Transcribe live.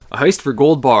a heist for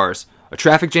gold bars, a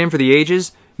traffic jam for the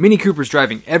ages, Mini Coopers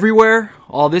driving everywhere.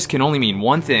 All this can only mean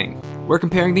one thing. We're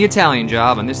comparing The Italian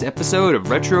Job on this episode of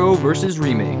Retro vs.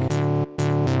 Remake.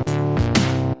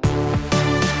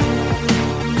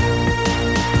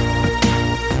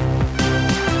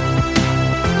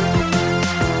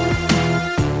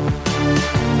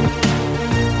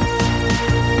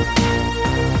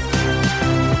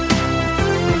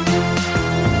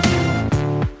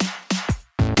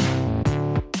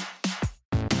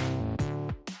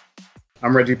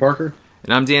 I'm Reggie Parker.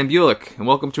 And I'm Dan Bulick, and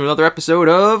welcome to another episode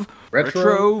of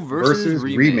Retro vs.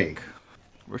 Remake.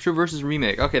 Retro vs.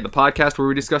 Remake. Okay, the podcast where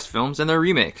we discuss films and their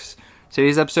remakes.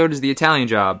 Today's episode is The Italian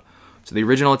Job. So the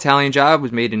original Italian Job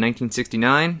was made in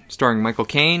 1969, starring Michael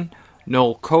Caine,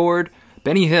 Noel Coward,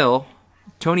 Benny Hill,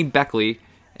 Tony Beckley,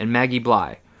 and Maggie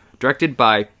Bly. Directed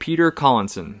by Peter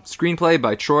Collinson. Screenplay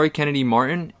by Troy Kennedy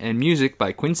Martin, and music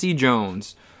by Quincy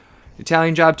Jones.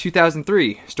 Italian Job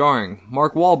 2003, starring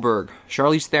Mark Wahlberg,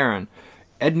 Charlize Theron,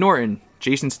 Ed Norton,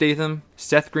 Jason Statham,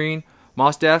 Seth Green,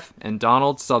 Mos Def, and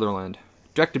Donald Sutherland.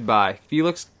 Directed by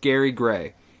Felix Gary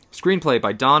Gray. Screenplay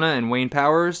by Donna and Wayne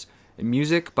Powers, and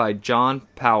music by John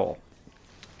Powell.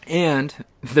 And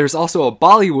there's also a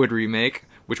Bollywood remake,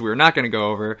 which we're not going to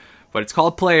go over, but it's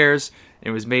called Players,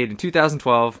 and it was made in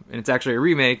 2012, and it's actually a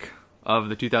remake of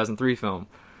the 2003 film.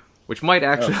 Which might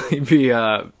actually be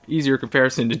an easier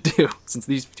comparison to do, since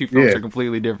these two films are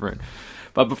completely different.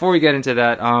 But before we get into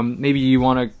that, maybe you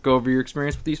want to go over your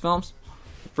experience with these films?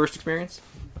 First experience?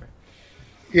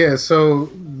 Yeah, so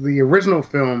the original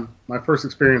film, my first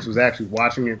experience was actually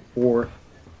watching it for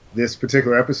this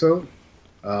particular episode.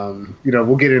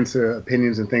 We'll get into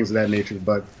opinions and things of that nature,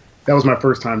 but that was my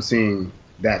first time seeing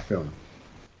that film.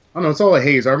 I don't know, it's all a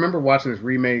haze. I remember watching this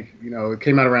remake, it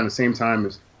came out around the same time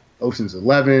as Ocean's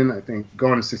 11, I think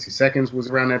Gone in 60 Seconds was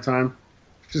around that time.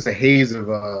 Just a haze of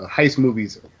heist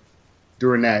movies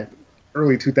during that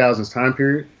early 2000s time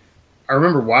period. I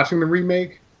remember watching the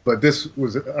remake, but this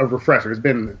was a refresher. It's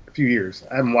been a few years.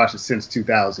 I haven't watched it since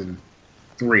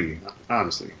 2003,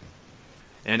 honestly.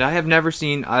 And I have never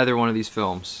seen either one of these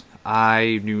films.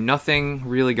 I knew nothing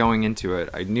really going into it.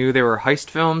 I knew they were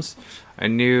heist films. I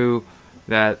knew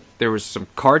that there was some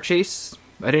car chase.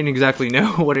 I didn't exactly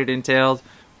know what it entailed.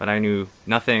 But I knew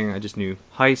nothing. I just knew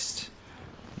heist.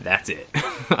 That's it.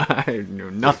 I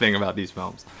knew nothing about these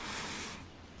films.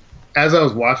 As I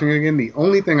was watching it again, the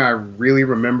only thing I really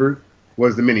remembered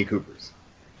was the Mini Coopers.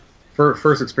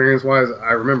 First experience-wise,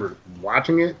 I remember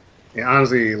watching it. And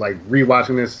honestly,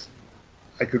 rewatching this,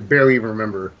 I could barely even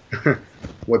remember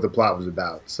what the plot was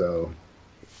about. So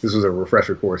this was a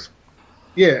refresher course.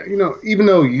 Yeah, even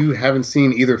though you haven't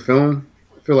seen either film,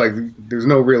 I feel like there's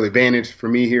no real advantage for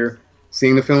me here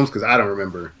seeing the films, because I don't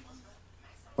remember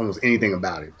almost anything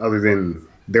about it, other than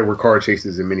there were car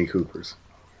chases in Mini Coopers.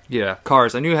 Yeah,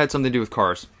 cars. I knew it had something to do with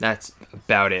cars. That's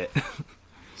about it.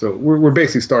 So we're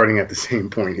basically starting at the same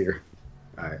point here.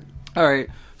 All right.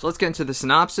 So let's get into the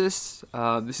synopsis.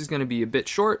 This is going to be a bit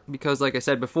short, because like I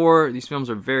said before, these films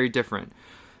are very different.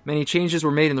 Many changes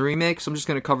were made in the remake, so I'm just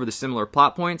going to cover the similar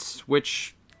plot points,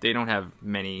 which they don't have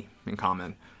many in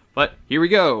common. But here we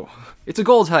go. It's a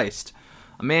gold heist.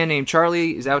 A man named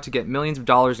Charlie is out to get millions of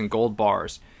dollars in gold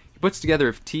bars. He puts together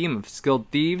a team of skilled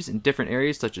thieves in different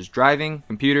areas such as driving,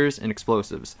 computers, and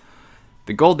explosives.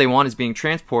 The gold they want is being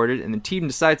transported, and the team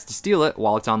decides to steal it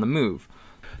while it's on the move.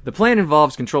 The plan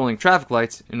involves controlling traffic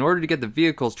lights in order to get the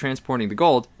vehicles transporting the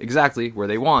gold exactly where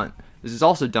they want. This is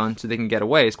also done so they can get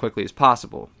away as quickly as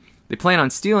possible. They plan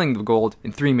on stealing the gold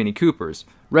in 3 Mini Coopers,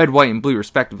 red, white, and blue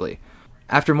respectively.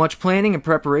 After much planning and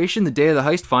preparation, the day of the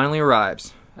heist finally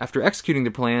arrives. After executing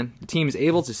the plan, the team is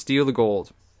able to steal the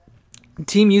gold. The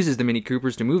team uses the Mini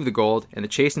Coopers to move the gold, and the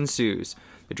chase ensues.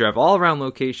 They drive all around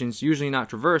locations usually not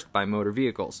traversed by motor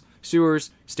vehicles,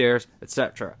 sewers, stairs,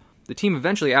 etc. The team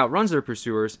eventually outruns their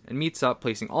pursuers and meets up,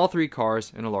 placing all 3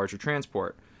 cars in a larger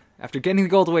transport. After getting the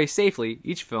gold away safely,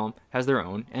 each film has their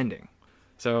own ending.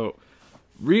 So,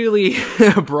 really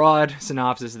broad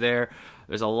synopsis there.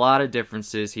 There's a lot of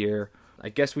differences here. I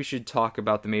guess we should talk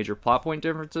about the major plot point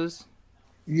differences.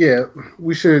 Yeah,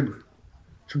 we should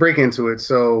break into it.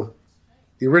 So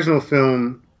the original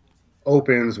film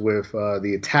opens with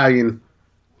the Italian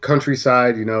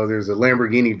countryside. There's a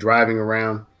Lamborghini driving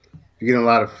around. You're getting a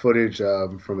lot of footage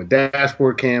from a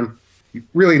dashboard cam.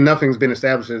 Really, nothing's been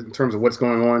established in terms of what's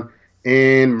going on,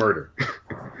 and murder.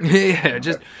 Yeah,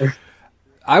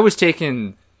 I was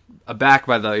taken aback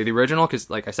by the original because,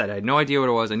 like I said, I had no idea what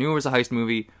it was. I knew it was a heist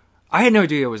movie. I had no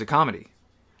idea it was a comedy.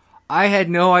 I had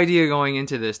no idea going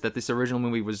into this that this original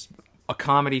movie was a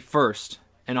comedy first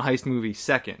and a heist movie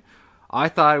second. I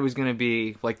thought it was going to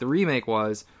be, like the remake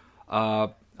was,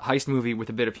 heist movie with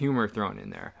a bit of humor thrown in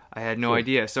there. I had no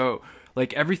idea. So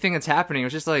like everything that's happening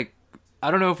was just like, I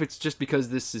don't know if it's just because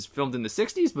this is filmed in the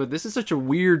 60s, but this is such a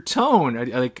weird tone. I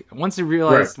like once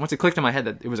it clicked in my head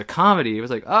that it was a comedy, it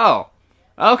was like, oh,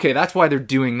 okay, that's why they're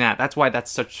doing that. That's why that's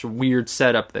such a weird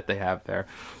setup that they have there.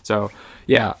 So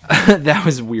yeah, that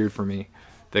was weird for me.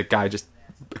 The guy just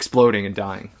exploding and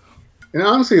dying. And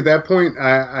honestly, at that point,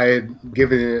 I had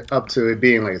given it up to it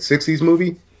being like a 60s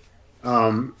movie.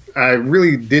 I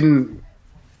really didn't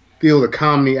feel the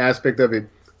comedy aspect of it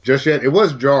just yet. It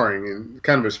was jarring and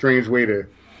kind of a strange way to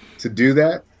do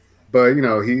that. But,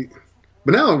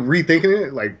 but now rethinking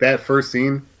it, like that first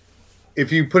scene,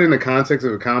 if you put it in the context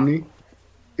of a comedy,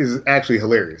 is actually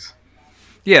hilarious.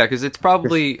 Yeah, because it's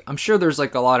probably, I'm sure there's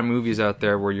like a lot of movies out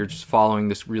there where you're just following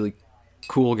this really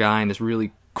cool guy in this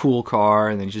really cool car,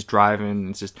 and then he's just driving, and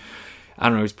it's just, I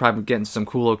don't know, he's probably getting some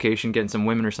cool location, getting some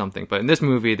women or something. But in this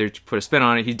movie, they put a spin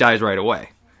on it, he dies right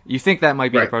away. You think that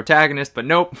might be the protagonist, but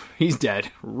nope, he's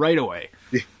dead right away.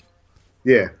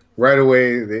 Yeah, right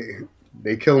away.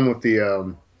 They kill him with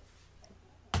the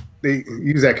they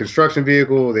use that construction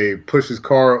vehicle. They push his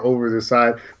car over the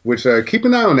side, which keep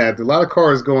an eye on that. A lot of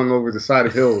cars going over the side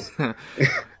of hills.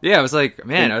 Yeah, I was like,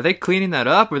 man, are they cleaning that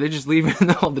up, or are they just leaving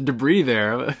all the debris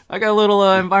there? I got a little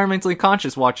environmentally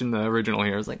conscious watching the original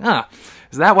here. I was like,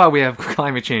 is that why we have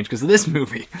climate change? Because of this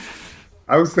movie.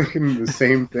 I was thinking the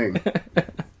same thing.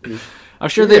 I'm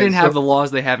sure they didn't have the laws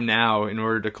they have now in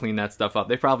order to clean that stuff up.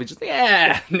 They probably just,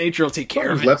 nature will take care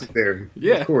of it. Left it there.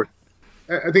 Yeah. Of course.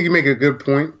 I think you make a good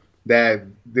point that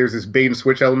there's this bait and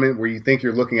switch element where you think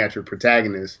you're looking at your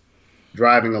protagonist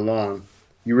driving along.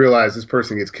 You realize this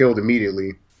person gets killed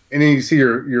immediately. And then you see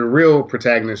your real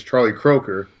protagonist, Charlie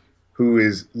Croker, who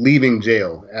is leaving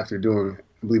jail after doing,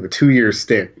 I believe, a 2-year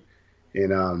stint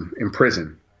in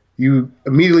prison. You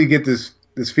immediately get this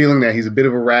feeling that he's a bit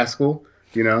of a rascal,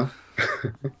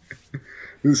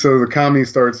 So the comedy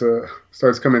starts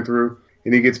coming through,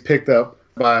 and he gets picked up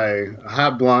by a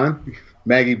hot blonde,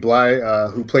 Maggie Bly,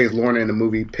 who plays Lorna in the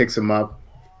movie, picks him up,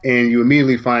 and you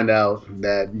immediately find out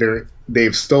that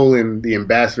they've stolen the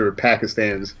ambassador of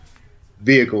Pakistan's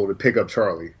vehicle to pick up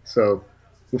Charlie. So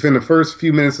within the first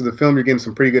few minutes of the film, you're getting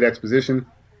some pretty good exposition.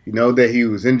 You know that he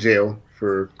was in jail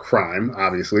for crime,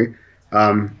 obviously.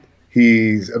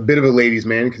 He's a bit of a ladies'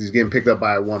 man because he's getting picked up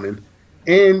by a woman.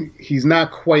 And he's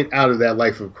not quite out of that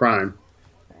life of crime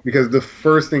because the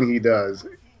first thing he does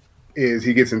is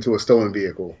he gets into a stolen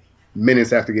vehicle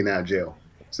minutes after getting out of jail.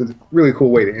 So it's a really cool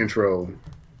way to intro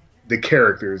the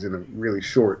characters in a really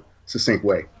short, succinct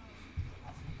way.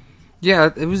 Yeah,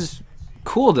 it was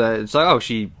cool that it's like,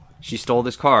 she stole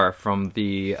this car from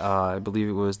the, I believe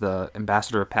it was the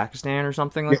ambassador of Pakistan or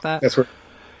something like that. That's right.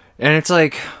 And it's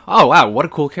like, oh wow, what a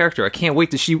cool character. I can't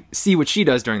wait to see what she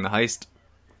does during the heist.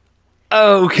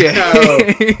 Okay.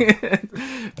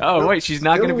 Oh, wait, she's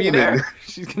not going to be there.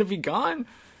 She's going to be gone?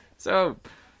 So,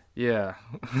 yeah.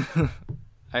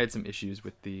 I had some issues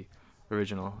with the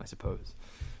original, I suppose.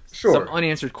 Sure. Some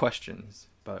unanswered questions,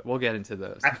 but we'll get into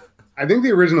those. I think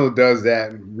the original does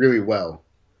that really well.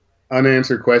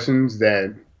 Unanswered questions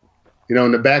that,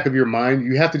 in the back of your mind,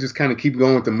 you have to just kind of keep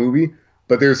going with the movie.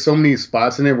 But there's so many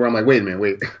spots in it where I'm like, wait a minute,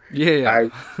 wait. Yeah.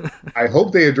 I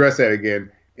hope they address that again,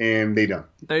 and they don't.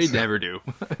 They never do.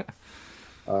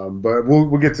 But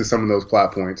we'll get to some of those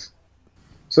plot points.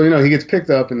 So, he gets picked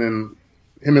up, and then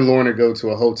him and Lorna go to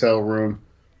a hotel room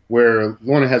where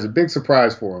Lorna has a big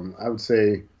surprise for him. I would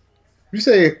say,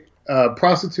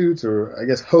 prostitutes or, I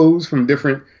guess, hoes from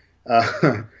different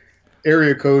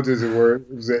area codes, as it were.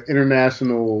 It was an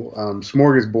international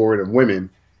smorgasbord of women,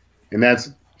 and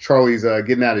that's Charlie's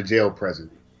getting out of jail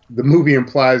present. The movie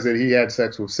implies that he had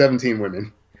sex with 17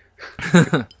 women.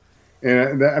 And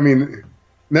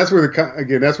that's where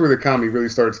the comedy really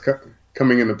starts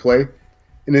coming into play.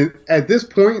 And at this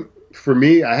point, for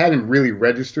me, I hadn't really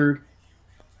registered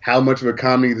how much of a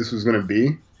comedy this was going to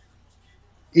be.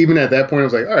 Even at that point, I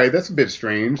was like, all right, that's a bit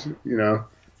strange, Like,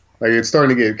 it's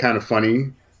starting to get kind of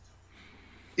funny.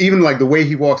 Even, like, the way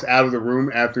he walks out of the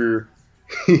room after,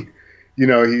 he's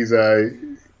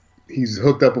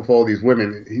hooked up with all these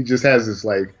women. He just has this,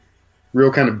 like,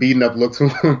 real kind of beaten up look to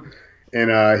him.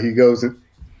 And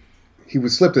he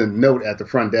was slipped a note at the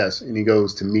front desk, and he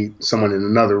goes to meet someone in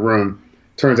another room.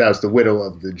 Turns out it's the widow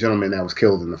of the gentleman that was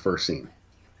killed in the first scene.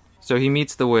 So he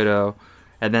meets the widow,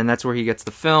 and then that's where he gets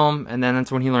the film, and then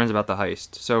that's when he learns about the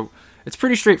heist. So it's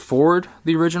pretty straightforward,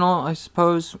 the original, I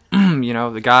suppose.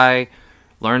 The guy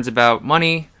learns about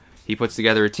money, he puts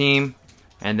together a team,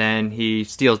 and then he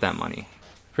steals that money.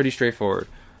 Pretty straightforward.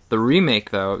 The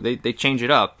remake, though, they change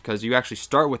it up, because you actually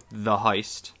start with the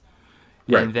heist,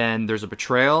 and then there's a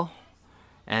betrayal,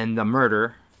 and the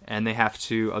murder, and they have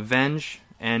to avenge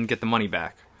and get the money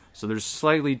back. So there's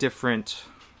slightly different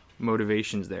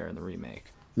motivations there in the remake.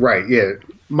 Right, yeah.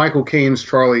 Michael Caine's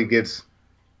Charlie gets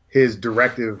his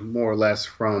directive more or less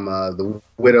from the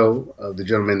widow of the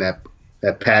gentleman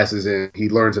that passes, and he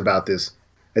learns about this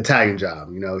Italian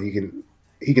job. You know, he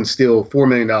can steal $4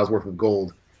 million worth of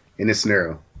gold in this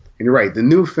scenario. And you're right, the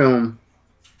new film,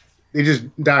 they just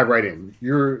dive right in.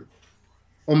 You're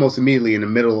almost immediately in the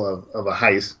middle of a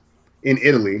heist in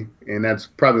Italy, and that's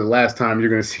probably the last time you're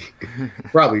going to see.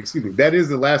 That is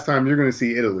the last time you're going to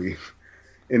see Italy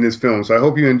in this film. So I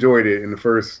hope you enjoyed it in the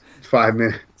first 5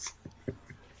 minutes.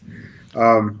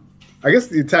 I guess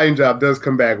the Italian job does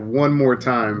come back one more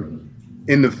time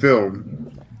in the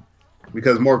film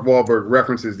because Mark Wahlberg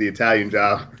references the Italian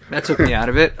job. That took me out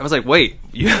of it. I was like, wait.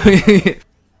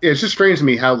 It's just strange to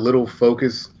me how little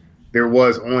focus there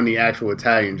was on the actual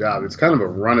Italian job. It's kind of a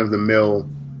run-of-the-mill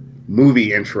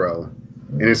movie intro,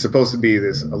 and it's supposed to be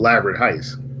this elaborate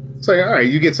heist. It's like, all right,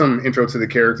 you get some intro to the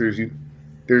characters.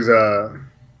 There's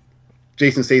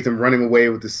Jason Statham running away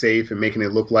with the safe and making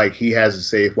it look like he has a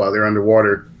safe while they're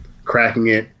underwater, cracking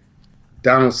it.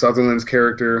 Donald Sutherland's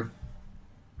character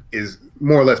is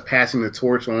more or less passing the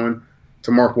torch on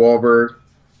to Mark Wahlberg,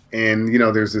 and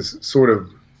there's this sort of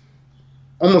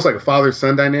almost like a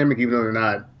father-son dynamic, even though they're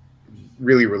not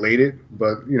really related.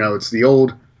 But it's the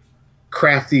old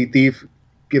crafty thief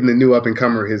giving the new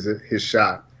up-and-comer his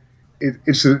shot.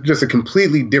 It's just a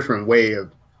completely different way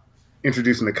of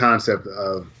introducing the concept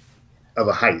of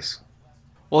a heist.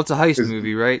 Well, it's a heist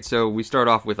movie, right? So we start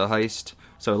off with a heist.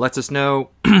 So it lets us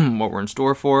know what we're in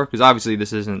store for, because obviously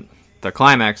this isn't the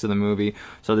climax of the movie.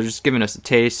 So they're just giving us a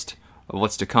taste of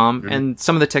what's to come, and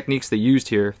some of the techniques they used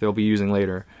here, they'll be using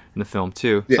later in the film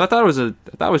too. Yeah. So I thought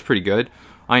it was pretty good.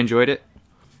 I enjoyed it.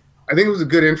 I think it was a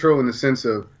good intro in the sense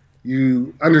of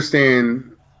you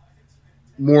understand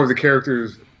more of the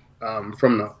characters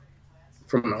from the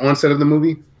onset of the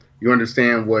movie. You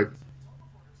understand what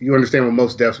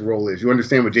Mos Def's role is. You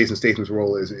understand what Jason Statham's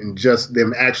role is, and just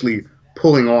them actually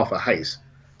pulling off a heist.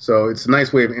 So it's a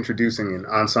nice way of introducing an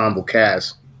ensemble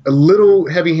cast. A little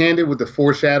heavy-handed with the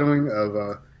foreshadowing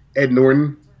of Ed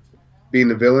Norton being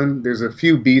the villain. There's a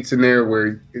few beats in there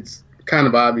where it's kind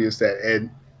of obvious that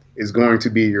Ed is going to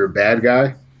be your bad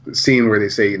guy. The scene where they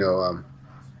say,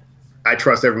 I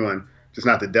trust everyone, just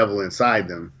not the devil inside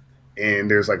them.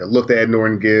 And there's like a look that Ed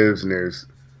Norton gives, and there's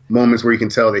moments where you can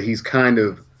tell that he's kind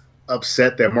of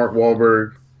upset that Mark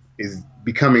Wahlberg is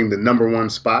becoming the number one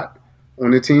spot on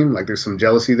the team. Like there's some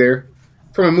jealousy there.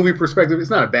 From a movie perspective, it's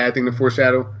not a bad thing to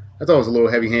foreshadow. I thought it was a little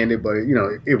heavy-handed, but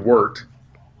it worked.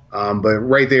 But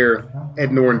right there,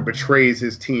 Ed Norton betrays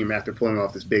his team after pulling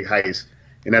off this big heist,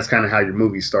 and that's kind of how your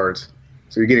movie starts.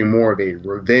 So you're getting more of a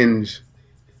revenge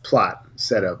plot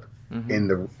setup in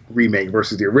the remake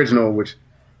versus the original, which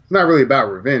is not really about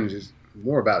revenge. It's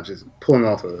more about just pulling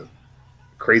off a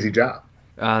crazy job.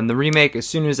 In the remake, as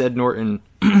soon as Ed Norton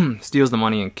steals the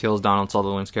money and kills Donald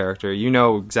Sutherland's character, you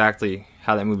know exactly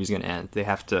how that movie's going to end. They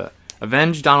have to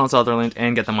avenge Donald Sutherland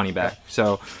and get the money back.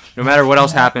 So no matter what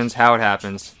else happens, how it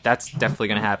happens, that's definitely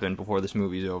going to happen before this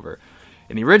movie's over.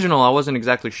 In the original, I wasn't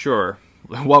exactly sure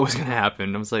what was going to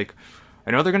happen. I was like,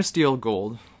 I know they're going to steal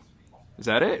gold. Is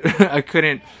that it? I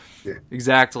couldn't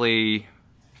exactly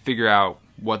figure out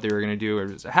what they were going to do. I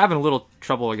was having a little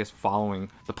trouble, I guess, following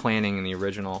the planning in the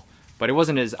original. But it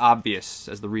wasn't as obvious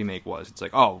as the remake was. It's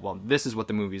like, oh, well, this is what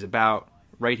the movie's about.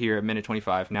 Right here at minute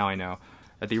 25, now I know.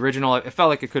 At the original, it felt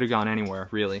like it could have gone anywhere,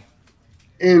 really.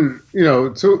 And,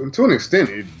 to an extent,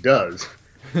 it does.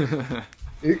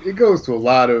 it goes to a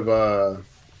lot of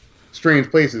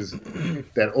strange places.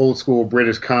 That old school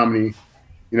British comedy,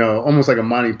 almost like a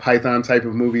Monty Python type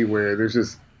of movie where there's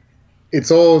just, it's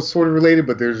all sort of related,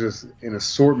 but there's just an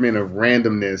assortment of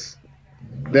randomness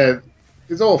that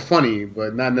is all funny,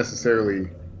 but not necessarily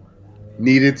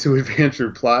needed to advance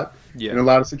your plot in a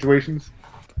lot of situations.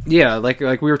 Yeah, like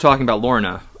we were talking about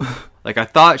Lorna. Like I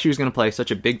thought she was going to play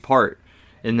such a big part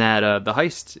in that the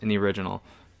heist in the original,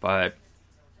 but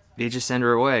they just send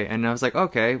her away, and I was like,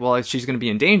 okay, well she's going to be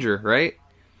in danger, right?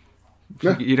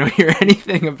 Yeah. You don't hear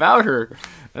anything about her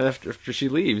after she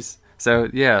leaves. So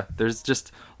yeah, there's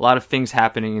just a lot of things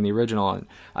happening in the original, and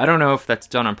I don't know if that's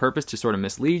done on purpose to sort of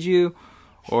mislead you,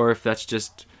 or if that's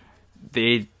just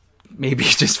they maybe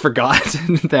just forgot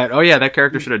that, oh yeah, that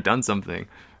character should have done something.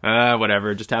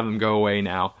 Whatever, just have them go away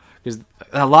now. Because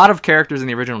a lot of characters in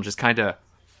the original just kind of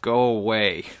go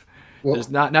away. Well, there's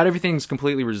not everything's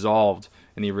completely resolved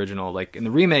in the original. Like in the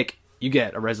remake, you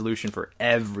get a resolution for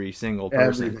every single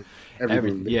person.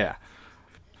 Everything. Yeah.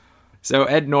 So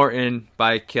Ed Norton,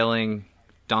 by killing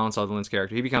Donald Sutherland's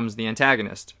character. He becomes the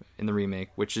antagonist in the remake,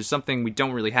 which is something we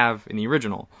don't really have in the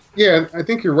original. Yeah, I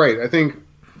think you're right. I think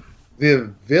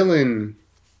the villain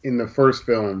in the first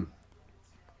film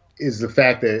is the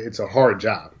fact that it's a hard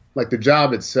job. Like, the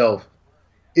job itself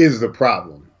is the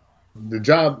problem. The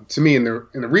job, to me, in the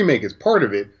remake is part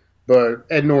of it, but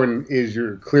Ed Norton is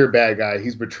your clear bad guy.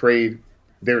 He's betrayed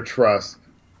their trust,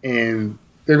 and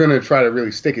they're going to try to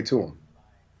really stick it to him.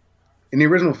 In the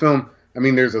original film, I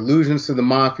mean, there's allusions to the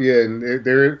mafia, and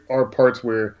there are parts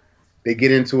where they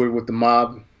get into it with the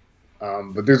mob,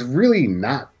 but there's really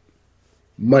not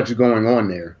much going on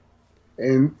there.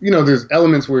 And, you know, there's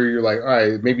elements where you're like, all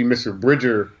right, maybe Mr.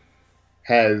 Bridger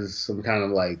has some kind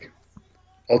of, like,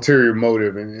 ulterior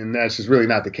motive, and that's just really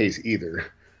not the case either.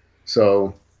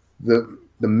 So the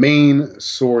main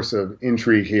source of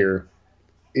intrigue here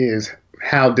is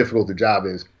how difficult the job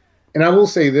is. And I will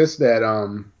say this, that,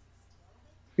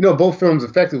 you know, both films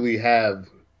effectively have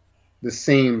the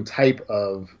same type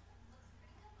of,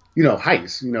 you know,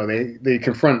 heist. You know, they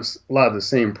confront a lot of the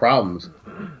same problems.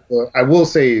 But I will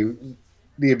say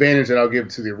the advantage that I'll give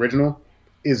to the original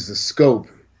is the scope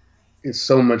is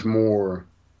so much more.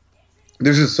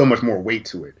 There's just so much more weight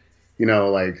to it. You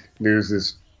know, like there's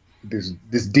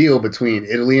this deal between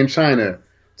Italy and China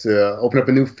to open up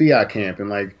a new Fiat camp, and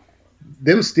like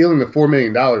them stealing the $4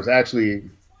 million actually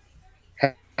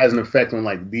has an effect on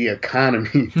like the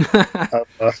economy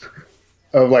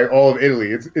of like all of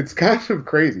Italy. It's kind of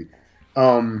crazy.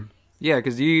 Yeah,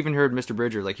 because you even heard Mr.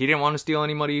 Bridger, like, he didn't want to steal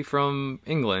any money from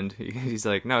England. He's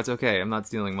like, no, it's okay. I'm not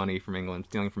stealing money from England. I'm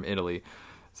stealing from Italy.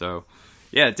 So,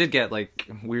 yeah, it did get, like,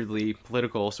 weirdly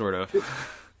political, sort of.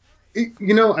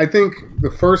 You know, I think the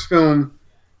first film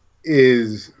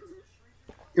is,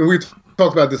 and we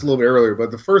talked about this a little bit earlier,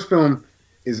 but the first film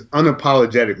is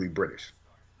unapologetically British.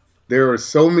 There are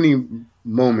so many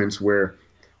moments where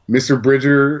Mr.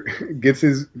 Bridger gets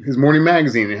his morning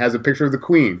magazine and has a picture of the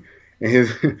Queen, and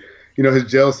his you know, his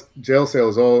jail cell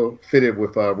is all fitted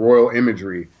with royal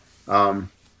imagery. The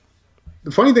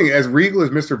funny thing, as regal as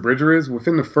Mr. Bridger is,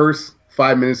 within the first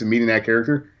 5 minutes of meeting that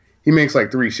character, he makes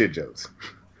like 3 shit jokes.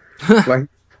 like,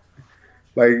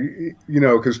 you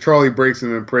know, because Charlie breaks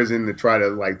into prison to try to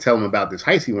like tell him about this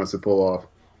heist he wants to pull off,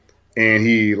 and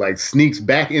he like sneaks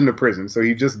back into prison. So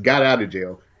he just got out of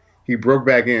jail. He broke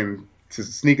back in to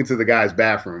sneak into the guy's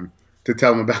bathroom to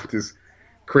tell him about this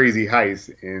crazy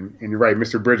heist, and you're right,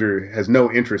 Mr. Bridger has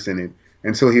no interest in it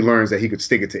until he learns that he could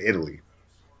stick it to Italy.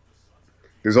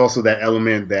 There's also that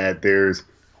element that there's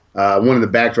one of the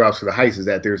backdrops for the heist is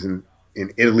that there's an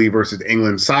Italy versus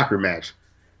England soccer match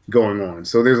going on.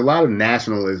 So there's a lot of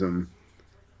nationalism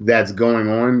that's going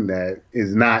on that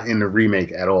is not in the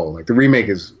remake at all. Like, the remake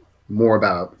is more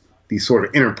about these sort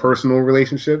of interpersonal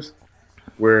relationships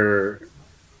where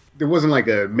there wasn't like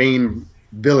a main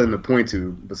villain to point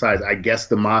to besides, I guess,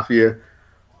 the mafia,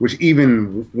 which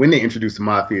even when they introduce the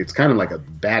mafia, it's kind of like a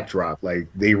backdrop. Like,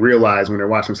 they realize when they're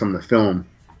watching some of the film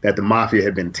that the mafia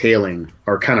had been tailing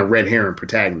our kind of red herring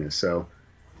protagonists. So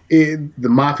the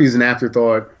mafia is an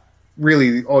afterthought.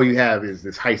 Really, all you have is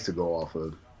this heist to go off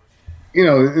of. You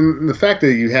know, and the fact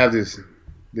that you have this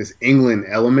England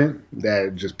element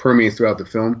that just permeates throughout the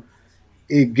film,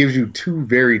 it gives you 2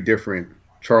 very different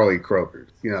Charlie Crokers.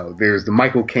 You know, there's the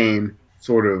Michael Caine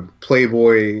sort of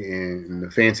playboy in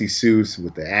the fancy suits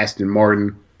with the Aston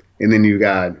Martin, and then you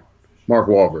got Mark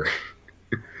Wahlberg.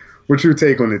 What's your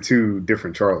take on the 2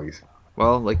 different Charlies?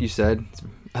 Well, like you said,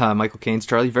 Michael Caine's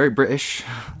Charlie, very British.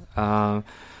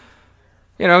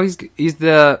 You know, he's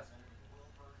the...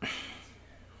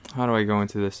 How do I go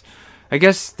into this? I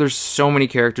guess there's so many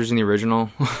characters in the original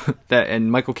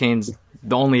and Michael Caine's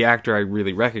the only actor I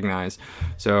really recognize.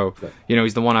 So, you know,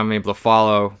 he's the one I'm able to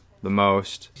follow the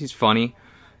most. He's funny.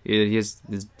 He has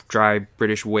this dry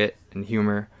British wit and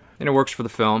humor, and it works for the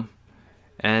film.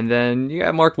 And then you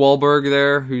got Mark Wahlberg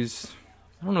there, who's,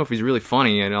 I don't know if he's really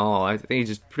funny at all. I think he's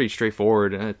just pretty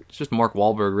straightforward. And it's just Mark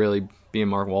Wahlberg really being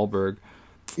Mark Wahlberg.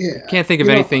 Yeah. Can't think of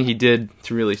anything he did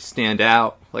to really stand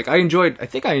out. Like, I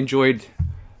think I enjoyed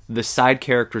the side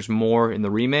characters more in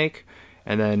the remake,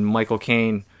 and then Michael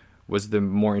Caine was the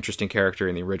more interesting character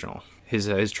in the original,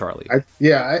 his Charlie.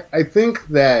 I think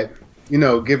that, you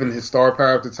know, given his star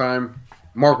power at the time,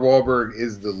 Mark Wahlberg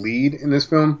is the lead in this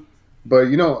film. But,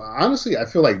 you know, honestly, I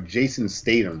feel like Jason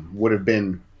Statham would have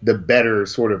been the better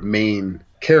sort of main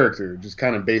character, just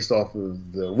kind of based off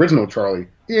of the original Charlie.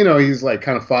 You know, he's like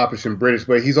kind of foppish and British,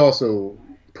 but he's also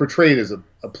portrayed as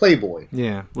a playboy.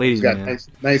 Yeah, ladies' He's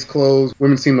got nice clothes.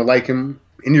 Women seem to like him.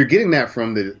 And you're getting that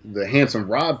from the handsome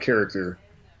Rob character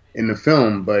in the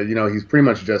film, but, you know, he's pretty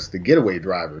much just the getaway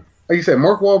driver. Like you said,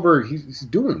 Mark Wahlberg, he's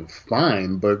doing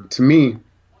fine, but to me,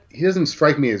 he doesn't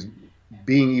strike me as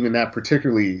being even that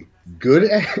particularly good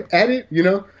at it. You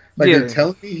know, like Yeah. you're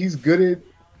telling me he's good at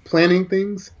planning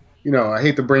things. You know, I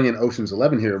hate to bring in Ocean's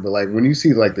 11 here, but like when you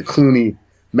see like the Clooney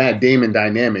Matt Damon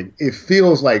dynamic, it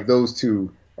feels like those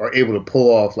two are able to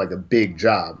pull off like a big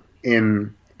job.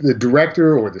 And the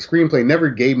director or the screenplay never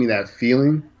gave me that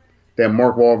feeling that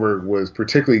Mark Wahlberg was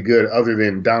particularly good, other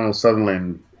than Donald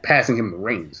Sutherland passing him the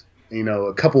reins. You know,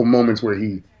 a couple moments where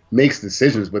he makes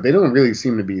decisions, but they don't really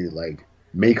seem to be like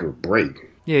make or break.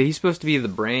 Yeah, he's supposed to be the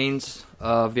brains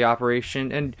of the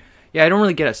operation, and yeah, I don't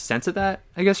really get a sense of that,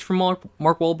 I guess, from Mark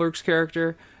Wahlberg's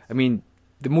character. I mean,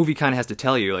 the movie kind of has to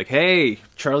tell you, like, hey,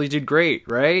 Charlie did great,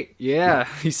 right? Yeah,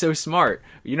 he's so smart.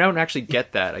 You don't actually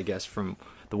get that, I guess, from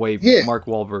the way Mark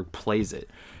Wahlberg plays it.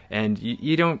 And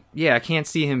you don't, I can't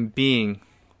see him being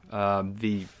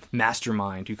the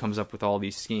mastermind who comes up with all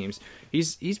these schemes.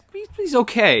 He's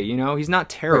okay, you know, he's not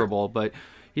terrible, but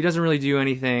he doesn't really do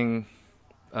anything,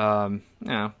 to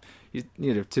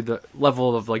the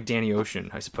level of like Danny Ocean,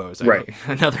 I suppose. Right.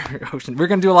 Another Ocean. We're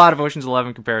going to do a lot of Ocean's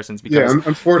 11 comparisons because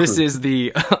this is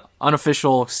the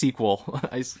unofficial sequel,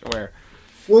 I swear.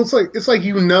 Well, it's like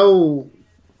you know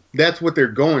that's what they're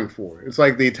going for. It's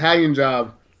like The Italian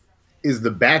Job is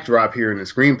the backdrop here in the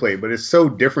screenplay, but it's so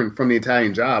different from The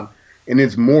Italian Job, and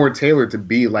it's more tailored to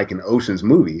be like an Ocean's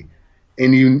movie.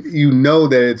 And you know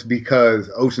that it's because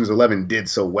Ocean's 11 did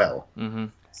so well. Mm-hmm.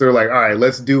 So they're like, all right,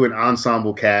 let's do an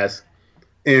ensemble cast.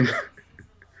 And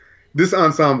this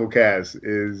ensemble cast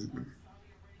is,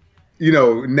 you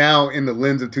know, now in the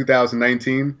lens of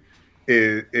 2019,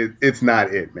 it's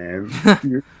not it,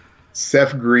 man.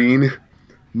 Seth Green,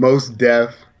 Mos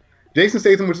Def, Jason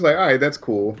Statham, which is like, all right, that's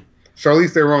cool.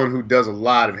 Charlize Theron, who does a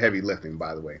lot of heavy lifting,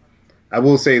 by the way. I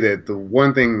will say that the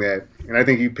one thing that, and I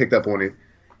think you picked up on it,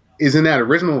 is in that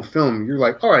original film, you're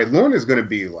like, all right, Lorna's going to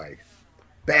be like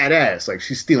badass. Like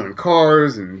she's stealing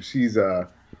cars and she's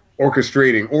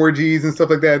orchestrating orgies and stuff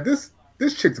like that. This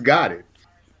chick's got it.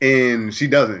 And she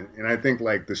doesn't. And I think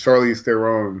like the Charlize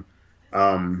Theron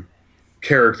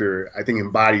character, I think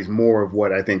embodies more of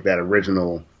what I think that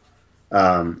original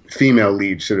female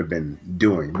lead should have been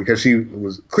doing, because she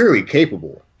was clearly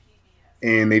capable.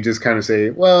 And they just kind of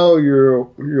say, well, you're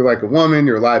like a woman,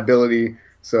 you're a liability,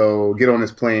 so get on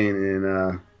this plane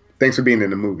and thanks for being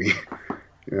in the movie.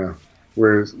 Yeah.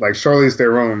 Whereas like Charlize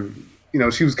Theron, you know,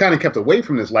 she was kind of kept away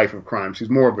from this life of crime. She's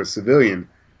more of a civilian,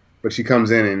 but she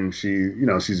comes in and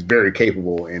she's very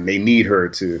capable, and they need her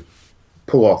to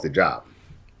pull off the job.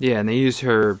 Yeah, and they use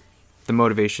the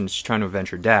motivation she's trying to avenge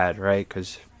her dad, right?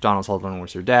 Because Donald Sutherland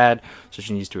was her dad, so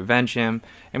she needs to avenge him.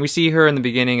 And we see her in the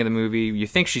beginning of the movie. You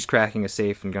think she's cracking a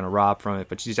safe and going to rob from it,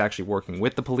 but she's actually working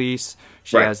with the police.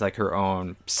 She has like her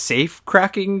own safe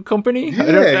cracking company.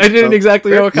 Yeah, I didn't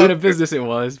exactly know what kind of business it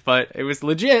was, but it was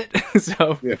legit.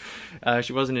 So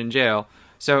she wasn't in jail.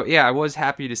 So yeah, I was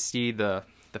happy to see the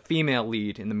female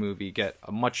lead in the movie get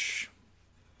a much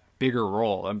bigger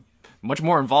role, a much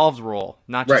more involved role,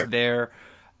 not just there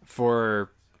for,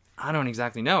 I don't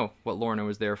exactly know what Lorna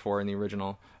was there for in the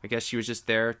original. I guess she was just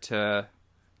there to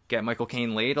get Michael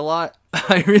Caine laid a lot.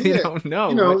 I really don't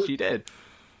know what she did.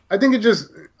 I think it just,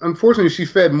 unfortunately, she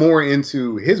fed more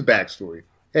into his backstory.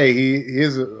 Hey, he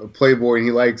is a playboy and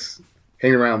he likes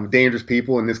hanging around with dangerous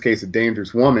people, in this case, a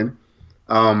dangerous woman.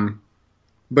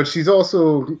 But she's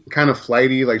also kind of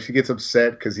flighty. Like, she gets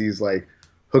upset because he's, like,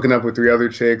 hooking up with 3 other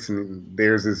chicks, and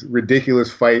there's this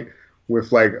ridiculous fight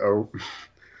with, like, a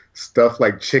stuff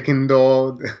like chicken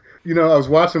dog. You know, I was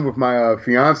watching with my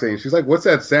fiance, and she's like, what's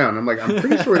that sound? I'm like, I'm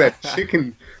pretty sure that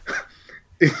chicken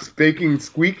is making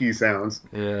squeaky sounds.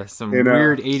 Yeah, some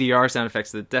weird ADR sound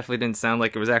effects that definitely didn't sound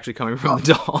like it was actually coming from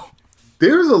the doll.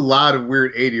 There's a lot of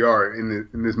weird ADR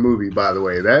in this movie, by the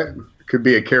way. That could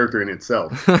be a character in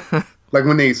itself. Like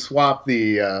when they swap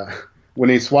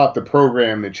the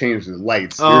program that changed the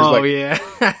lights. There's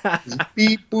this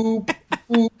beep, boop,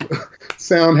 boop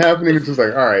sound happening. It's just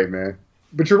like, all right, man.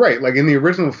 But you're right. Like in the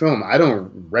original film, I don't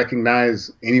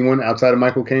recognize anyone outside of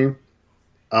Michael Caine.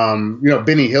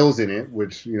 Benny Hill's in it,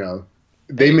 which,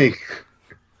 they make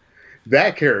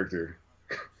that character.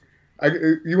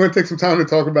 You want to take some time to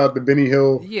talk about the Benny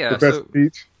Hill Professor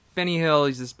Peach? Benny Hill,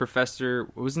 he's this professor.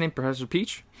 What was his name? Professor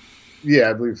Peach?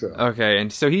 Yeah, I believe so. Okay,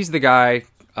 and so he's the guy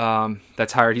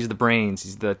that's hired. He's the brains.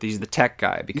 He's the tech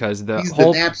guy, because he's the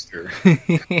Napster.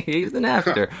 He's the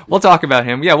Napster. We'll talk about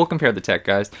him. Yeah, we'll compare the tech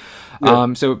guys.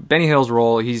 Yeah. So Benny Hill's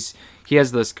role, he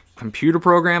has this computer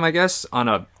program, I guess, on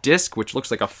a disc, which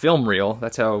looks like a film reel.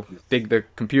 That's how big the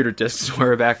computer discs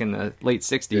were back in the late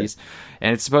 60s.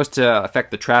 And it's supposed to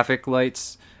affect the traffic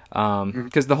lights,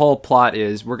 because the whole plot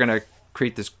is we're going to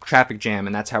create this traffic jam,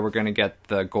 and that's how we're going to get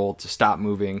the gold to stop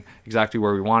moving exactly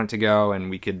where we want it to go, and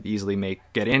we could easily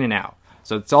get in and out.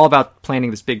 So it's all about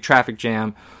planning this big traffic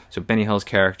jam. So Benny Hill's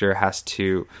character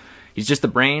he's just the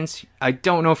brains. I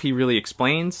don't know if he really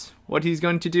explains what he's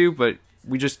going to do, but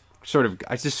I just sort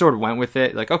of went with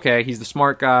it. Like, okay, he's the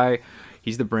smart guy,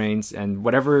 he's the brains, and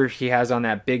whatever he has on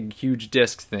that big, huge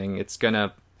disc thing, it's going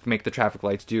to make the traffic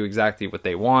lights do exactly what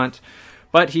they want.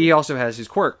 But he also has his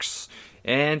quirks,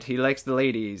 and he likes the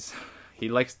ladies. He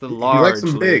likes the large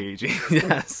ladies.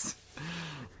 Yes.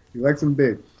 He likes them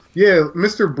big. Yeah,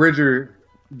 Mr. Bridger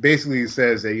basically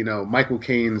says that, Michael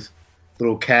Caine's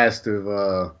little cast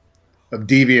of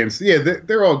deviants, yeah,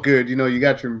 they're all good. You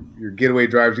got your getaway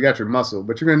drivers, you got your muscle,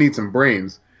 but you're going to need some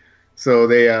brains. So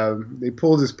they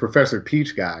pull this Professor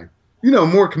Peach guy.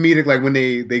 More comedic, like when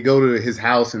they go to his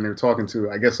house and they're talking to,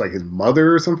 I guess, like his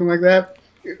mother or something like that.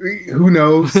 Who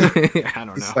knows? I don't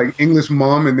know. It's like English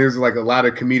mom, and there's like a lot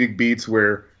of comedic beats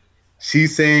where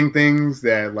she's saying things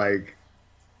that like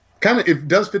kind of, it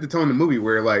does fit the tone of the movie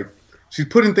where like she's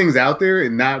putting things out there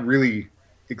and not really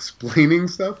explaining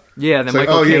stuff. Yeah, then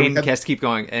Michael Caine has to keep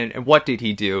going. And what did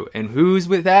he do? And who's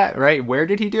with that? Right? Where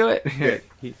did he do it? Yeah.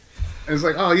 And it's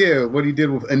like, oh yeah, what he did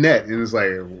with Annette, and it's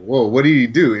like, whoa, what did he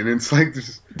do? And it's like,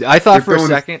 I thought for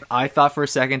a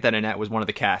second that Annette was one of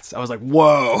the cats. I was like,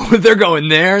 whoa, they're going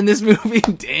there in this movie.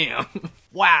 Damn,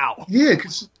 wow. Yeah,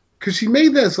 because she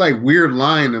made this like weird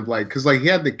line of like, because like he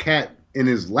had the cat in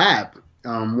his lap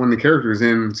when the character's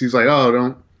in. She's like, oh,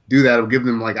 don't do that. I'll give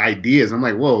them like ideas. I'm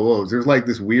like, whoa, there's like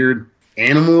this weird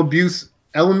animal abuse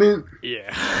element.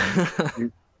 Yeah.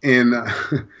 And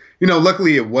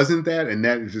luckily it wasn't that, and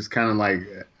that is just kind of like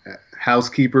a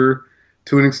housekeeper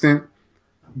to an extent.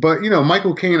 But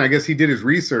Michael Caine, I guess he did his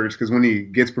research, because when he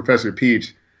gets Professor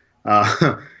Peach,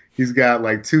 he's got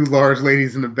like two large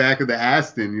ladies in the back of the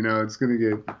Aston. It's gonna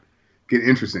get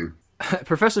interesting.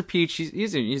 Professor Peach,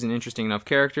 he's an interesting enough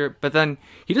character, but then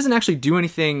he doesn't actually do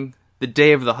anything the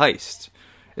day of the heist.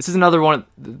 This is another one.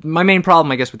 My main problem,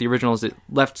 I guess, with the original is it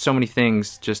left so many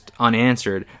things just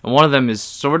unanswered. And one of them is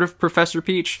sort of Professor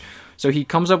Peach. So he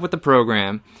comes up with the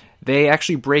program. They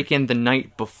actually break in the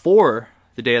night before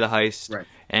the day of the heist. Right.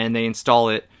 And they install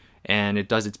it. And it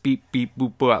does its beep, beep,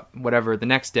 boop, boop, whatever the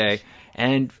next day.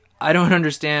 And I don't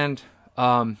understand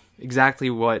exactly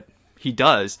what he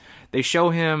does. They show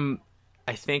him,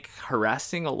 I think,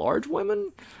 harassing a large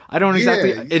woman. I don't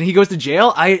exactly, and he goes to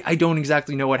jail. I don't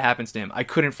exactly know what happens to him. I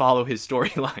couldn't follow his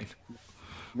storyline.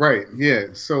 Right. Yeah.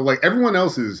 So like everyone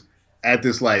else is at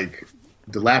this like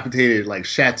dilapidated like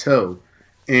chateau,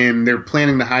 and they're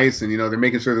planning the heist, and they're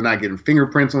making sure they're not getting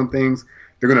fingerprints on things.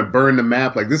 They're gonna burn the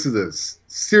map. Like this is a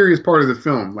serious part of the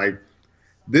film. Like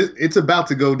it's about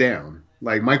to go down.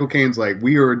 Like Michael Caine's like,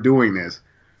 we are doing this.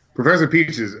 Professor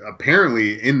Peach is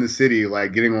apparently in the city,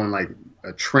 like getting on like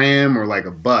a tram or like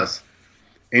a bus,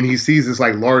 and he sees this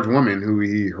like large woman who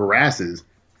he harasses.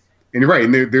 And you're right,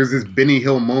 and there's this Benny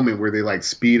Hill moment where they like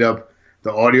speed up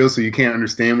the audio so you can't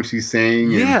understand what she's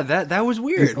saying. Yeah, that was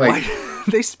weird. Like, why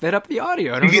they sped up the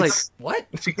audio? And I was like, what?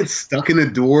 She gets stuck in the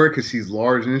door because she's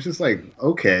large, and it's just like,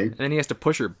 okay. And then he has to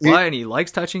push her butt, and he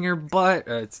likes touching her butt.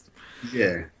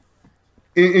 Yeah,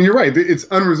 and you're right, it's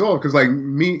unresolved because like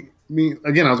me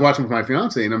again, I was watching with my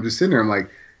fiance, and I'm just sitting there. I'm like,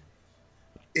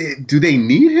 do they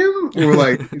need him, or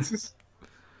like it's just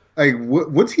like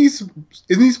what's isn't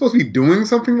he supposed to be doing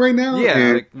something right now?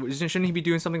 Yeah, shouldn't he be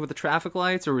doing something with the traffic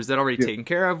lights, or was that already taken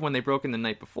care of when they broke in the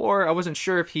night before? I wasn't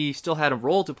sure if he still had a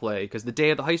role to play because the day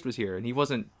of the heist was here and he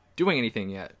wasn't doing anything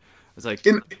yet. I was like,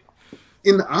 and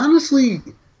honestly,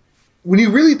 when you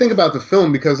really think about the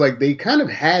film, because like they kind of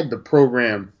had the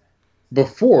program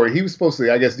before. He was supposed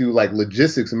to, I guess, do like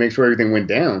logistics and make sure everything went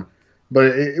down, but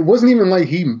it wasn't even like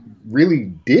he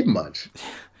really did much.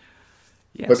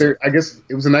 Yeah, but I guess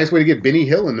it was a nice way to get Benny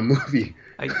Hill in the movie.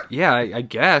 I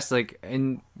guess like,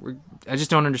 and I just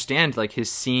don't understand like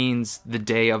his scenes the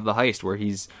day of the heist where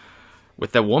he's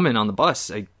with that woman on the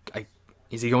bus.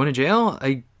 Is he going to jail?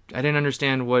 I didn't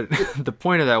understand what the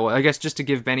point of that was. I guess just to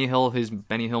give Benny Hill his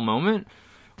Benny Hill moment.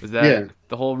 Was that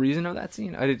the whole reason of that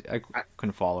scene? I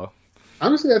couldn't follow.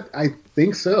 Honestly, I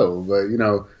think so, but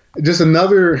just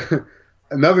another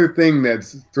thing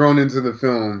that's thrown into the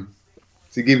film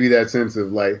to give you that sense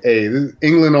of like, hey, this is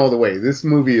England all the way. This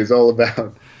movie is all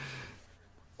about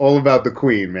the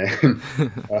Queen, man.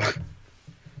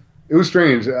 It was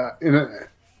strange.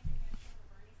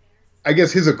 I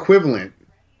guess his equivalent,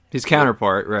 his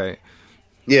counterpart, right?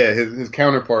 Yeah, his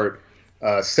counterpart,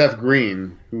 Seth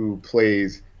Green, who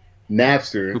plays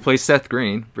Napster. Who plays Seth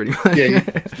Green, pretty much. Yeah, he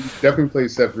definitely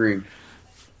plays Seth Green.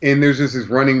 And there's just this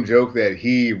running joke that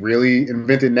he really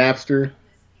invented Napster.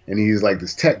 and he's like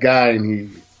this tech guy, and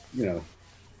you know,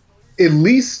 at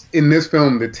least in this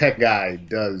film, the tech guy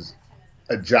does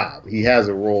a job. He has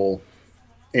a role,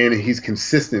 and he's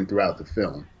consistent throughout the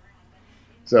film.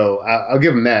 So I'll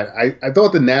give him that. I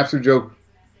thought the Napster joke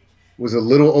was a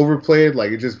little overplayed.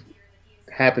 Like, it just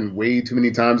happened way too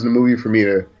many times in the movie for me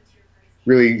to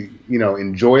really,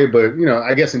 enjoy it. But,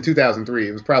 I guess in 2003,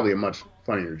 it was probably a much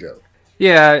funnier joke.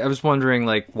 Yeah, I was wondering,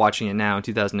 like, watching it now in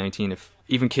 2019, if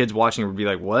even kids watching it would be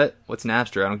like, what? What's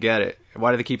Napster? I don't get it.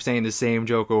 Why do they keep saying the same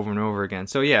joke over and over again?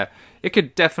 So, yeah, it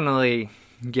could definitely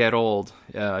get old,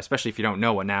 especially if you don't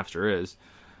know what Napster is.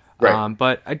 Right.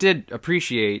 But I did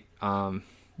appreciate,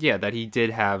 that he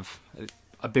did have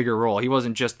a bigger role. He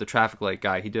wasn't just the traffic light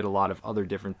guy. He did a lot of other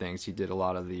different things. He did a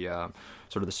lot of the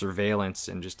sort of the surveillance,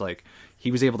 and just like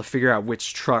he was able to figure out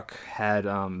which truck had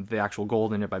the actual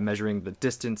gold in it by measuring the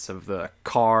distance of the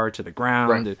car to the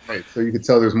ground. Right. So you could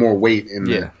tell there's more weight in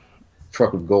the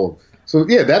truck of gold. So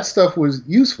yeah, that stuff was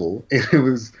useful,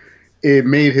 and it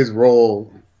made his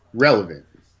role relevant.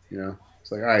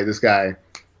 It's like, all right, this guy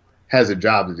has a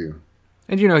job to do.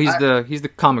 And he's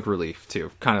the comic relief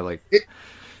too, kind of like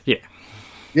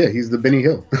Yeah, he's the Benny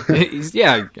Hill.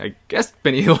 I guess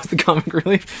Benny Hill was the comic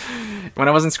relief. When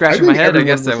I wasn't scratching my head, I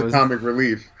guess that was the comic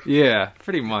relief. Yeah,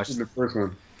 pretty much. In the first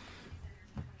one.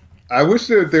 I wish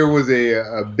that there was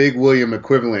a Big William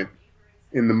equivalent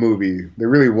in the movie. There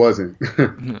really wasn't.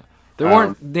 There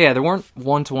weren't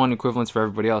one-to-one equivalents for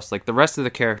everybody else. Like the rest of the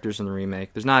characters in the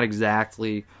remake, there's not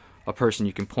exactly a person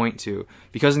you can point to,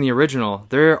 because in the original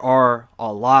there are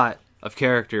a lot of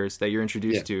characters that you're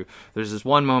introduced to. There's this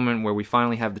one moment where we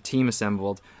finally have the team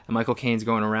assembled, and Michael Caine's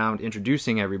going around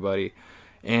introducing everybody,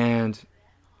 and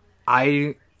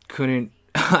I couldn't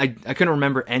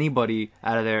remember anybody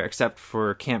out of there except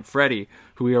for Camp Freddy,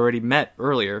 who we already met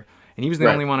earlier, and he was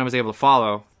the only one I was able to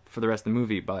follow for the rest of the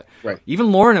movie. But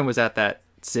even Lorna was at that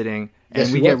sitting,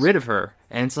 and we get rid of her,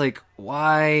 and it's like,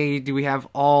 why do we have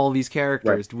all these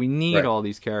characters? Do we need all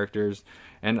these characters?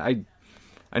 And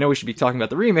I know we should be talking about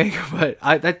the remake, but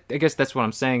I guess that's what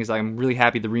I'm saying, is I'm really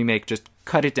happy the remake just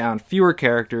cut it down. Fewer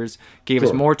characters, gave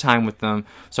us more time with them,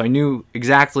 so I knew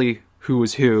exactly who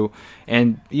was who,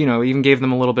 and, even gave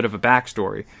them a little bit of a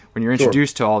backstory. When you're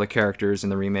introduced to all the characters in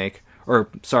the remake, when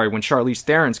Charlize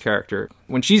Theron's character,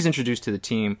 when she's introduced to the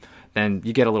team, then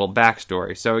you get a little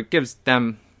backstory. So it gives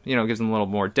them, a little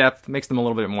more depth, makes them a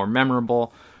little bit more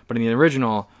memorable. But in the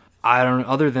original, I don't,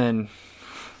 other than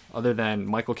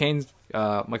Michael Caine's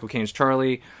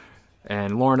Charlie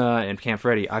and Lorna and Camp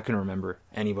Freddy, I couldn't remember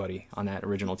anybody on that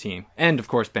original team. And, of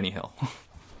course, Benny Hill.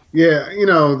 Yeah,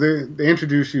 they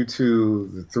introduce you to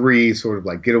the three sort of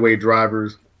like getaway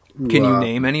drivers. Can you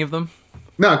name any of them?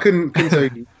 No, I couldn't tell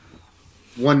you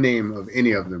one name of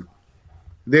any of them.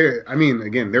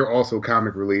 They're also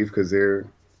comic relief, because there's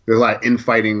a lot of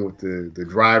infighting with the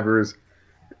drivers.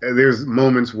 There's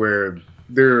moments where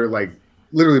they're like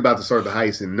literally about to start the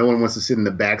heist, and no one wants to sit in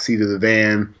the back seat of the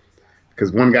van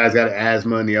because one guy's got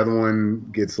asthma and the other one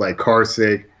gets like car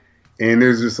sick. And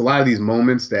there's just a lot of these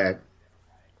moments that,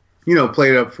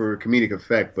 played up for comedic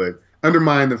effect, but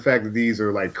undermine the fact that these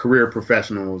are like career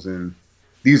professionals and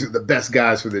these are the best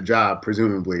guys for the job,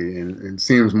 presumably. And it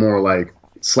seems more like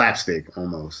slapstick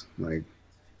almost. Like,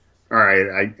 all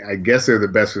right, I guess they're the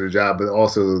best for the job, but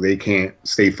also they can't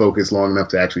stay focused long enough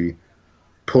to actually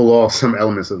pull off some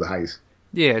elements of the heist.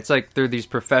 Yeah, it's like they're these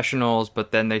professionals,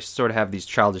 but then they sort of have these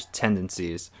childish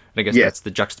tendencies. I guess that's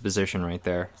the juxtaposition right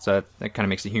there. So that kind of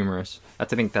makes it humorous. I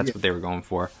think that's what they were going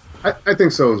for. I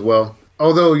think so as well.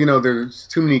 Although, there's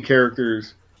too many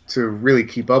characters to really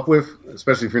keep up with,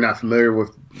 especially if you're not familiar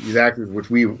with these actors, which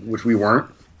we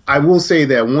weren't. I will say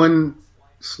that one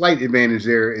slight advantage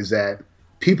there is that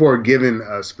people are given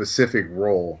a specific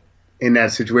role in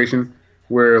that situation,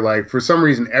 where, like, for some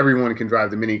reason, everyone can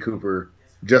drive the Mini Cooper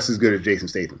just as good as Jason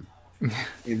Statham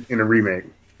in a remake.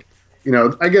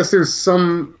 I guess there's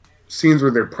some scenes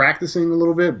where they're practicing a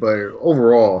little bit, but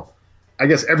overall, I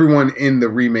guess everyone in the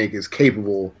remake is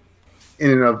capable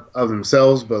in and of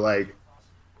themselves. But, like,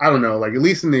 I don't know, like, at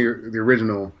least in the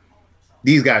original,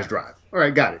 these guys drive. All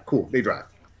right, got it, cool, they drive.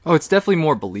 Oh, it's definitely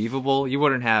more believable. You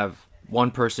wouldn't have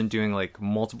one person doing like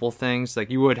multiple things.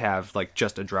 Like, you would have like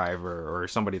just a driver or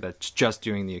somebody that's just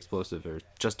doing the explosive or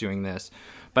just doing this.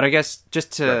 But I guess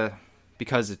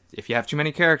because if you have too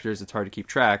many characters, it's hard to keep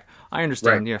track. I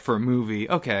understand, for a movie,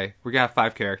 okay, we got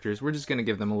 5 characters. We're just going to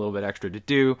give them a little bit extra to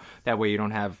do. That way you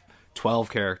don't have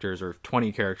 12 characters or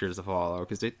 20 characters to follow,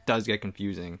 because it does get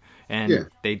confusing. And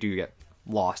they do get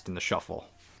lost in the shuffle.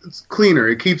 It's cleaner.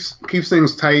 It keeps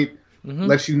things tight,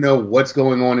 lets you know what's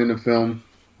going on in the film.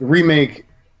 The remake,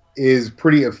 is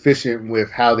pretty efficient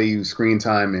with how they use screen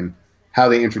time and how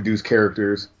they introduce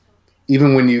characters.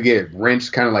 Even when you get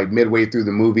wrenched kind of like midway through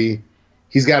the movie,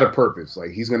 he's got a purpose.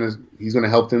 Like he's gonna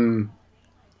help them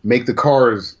make the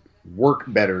cars work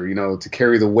better, you know, to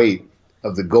carry the weight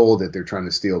of the gold that they're trying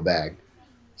to steal back.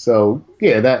 So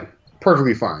yeah, that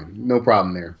perfectly fine, no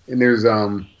problem there. And there's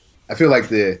I feel like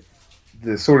the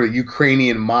sort of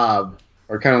Ukrainian mob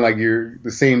are kind of like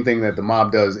the same thing that the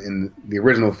mob does in the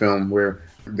original film, where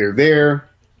they're there,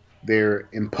 they're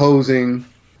imposing,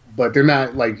 but they're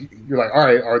not like, you're like, all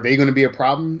right, are they going to be a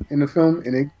problem in the film?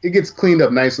 And it gets cleaned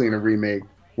up nicely in a remake,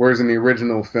 whereas in the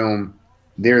original film,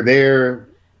 they're there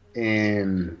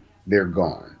and they're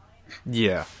gone.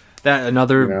 Yeah, that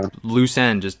another loose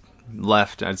end just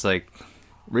left. It's like,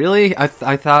 really? I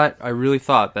really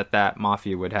thought that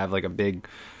mafia would have like a big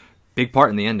part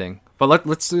in the ending. But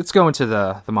let's go into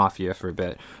the mafia for a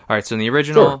bit. All right, so in the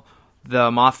original, sure,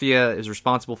 the mafia is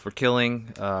responsible for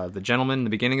killing the gentleman in the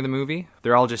beginning of the movie.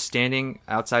 They're all just standing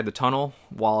outside the tunnel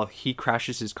while he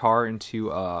crashes his car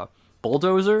into a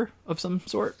bulldozer of some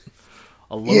sort,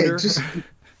 a loader. Yeah, just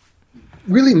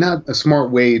really not a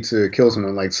smart way to kill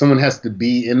someone. Like, someone has to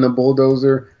be in the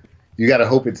bulldozer. You got to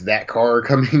hope it's that car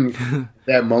coming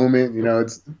that moment. You know,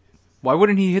 it's. Why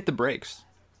wouldn't he hit the brakes?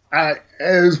 It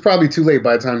was probably too late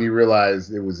by the time you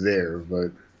realized it was there,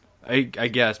 but I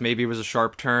guess maybe it was a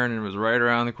sharp turn and it was right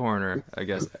around the corner, I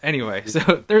guess. Anyway,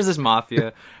 so there's this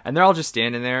mafia and they're all just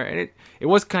standing there, and it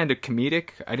was kind of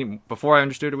comedic. Before I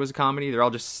understood it was a comedy, they're all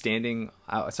just standing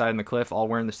outside on the cliff, all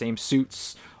wearing the same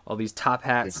suits, all these top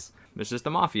hats. It's just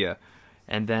the mafia.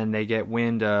 And then they get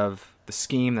wind of the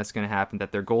scheme that's going to happen,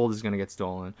 that their gold is going to get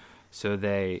stolen. So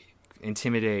they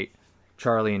intimidate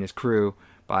Charlie and his crew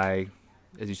by,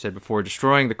 as you said before,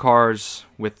 destroying the cars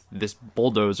with this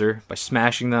bulldozer by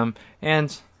smashing them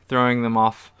and throwing them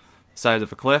off the sides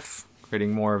of a cliff,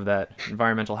 creating more of that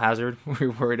environmental hazard we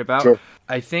were worried about. Sure.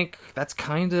 I think that's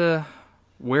kind of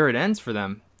where it ends for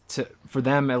them. For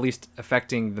them, at least,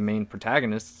 affecting the main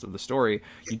protagonists of the story.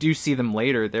 You do see them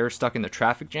later. They're stuck in the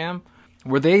traffic jam.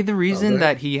 Were they the reason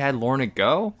that he had Lorna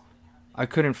go? I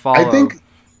couldn't follow. I think,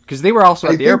 because they were also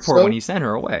at the airport when he sent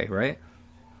her away, right?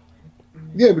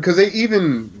 Yeah, because they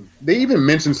even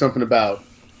mentioned something about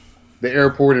the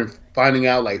airport and finding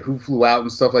out like who flew out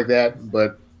and stuff like that.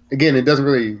 But again, it doesn't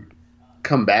really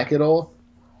come back at all.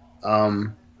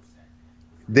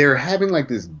 They're having like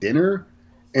this dinner,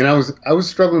 and I was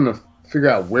struggling to figure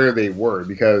out where they were,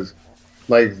 because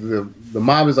like the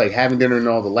mob is like having dinner and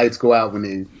all the lights go out when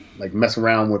they like mess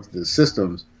around with the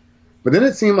systems. But then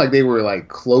it seemed like they were like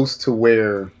close to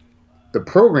where the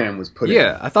program was put in.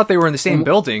 Yeah, I thought they were in the same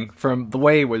building from the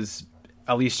way it was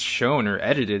at least shown or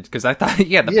edited, because I thought,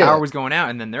 the power was going out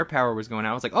and then their power was going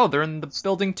out. I was like, oh, they're in the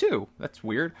building too. That's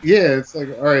weird. Yeah, it's like,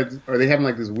 all right, are they having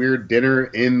like this weird dinner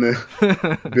in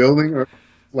the building? Or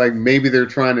like maybe they're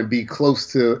trying to be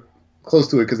close to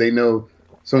it because they know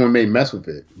someone may mess with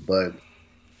it. But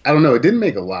I don't know. It didn't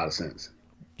make a lot of sense.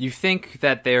 You think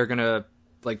that they're going to,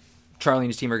 like, Charlie and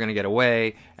his team are going to get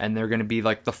away, and they're going to be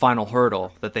like the final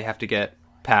hurdle that they have to get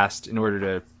past in order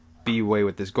to be away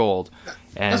with this gold.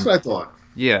 And that's what I thought.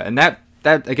 Yeah, and that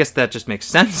I guess that just makes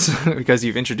sense because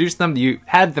you've introduced them. You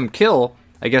had them kill,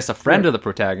 I guess, a friend of the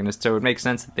protagonist, so it would make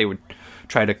sense that they would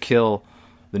try to kill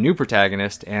the new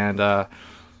protagonist. And I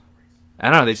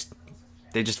don't know,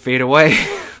 they just fade away.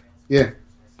 Yeah.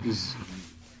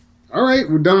 All right,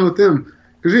 we're done with them.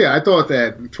 Because, I thought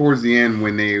that towards the end,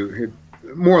 when they had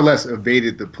more or less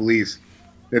evaded the police,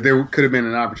 that there could have been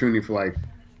an opportunity for like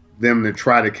them to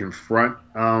try to confront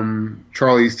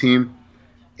Charlie's team.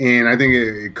 And I think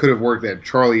it could have worked that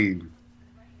Charlie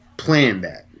planned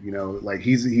that. You know, like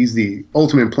he's the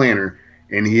ultimate planner,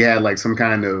 and he had like some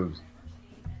kind of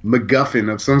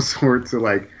MacGuffin of some sort to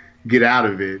like get out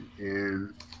of it.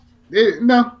 And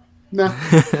no.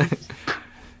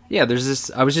 Yeah, there's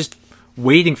this. I was just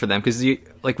waiting for them because,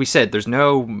 like we said, there's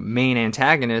no main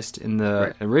antagonist in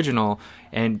the original,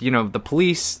 and the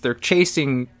police, they're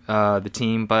chasing the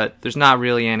team, but there's not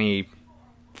really any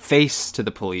face to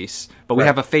the police. But we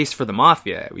have a face for the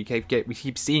mafia. We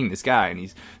keep seeing this guy, and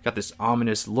he's got this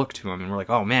ominous look to him, and we're like,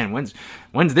 oh man,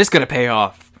 when's this gonna pay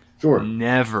off? Sure,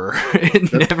 never.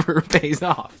 It never pays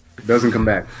off. Doesn't come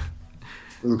back.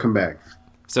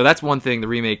 So that's one thing the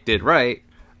remake did right.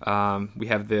 We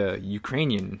have the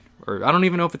Ukrainian, or I don't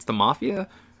even know if it's the mafia,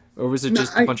 or was it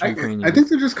just a bunch of Ukrainians? I think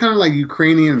they're just kind of like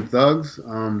Ukrainian thugs.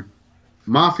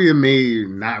 Mafia may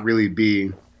not really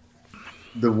be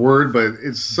the word, but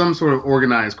it's some sort of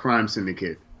organized crime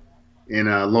syndicate in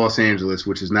Los Angeles,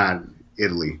 which is not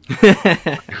Italy.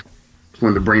 Just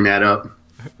wanted to bring that up.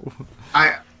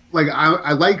 like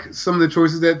I like some of the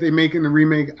choices that they make in the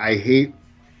remake. I hate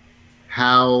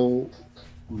how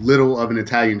little of an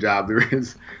Italian job there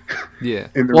is Yeah.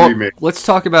 in the Well, remake. let's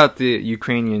talk about the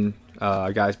Ukrainian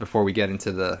guys before we get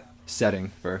into the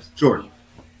setting first. Sure.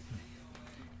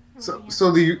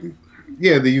 So the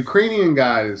Ukrainian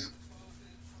guys,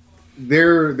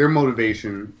 their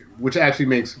motivation, which actually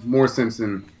makes more sense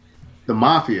than the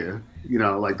mafia. You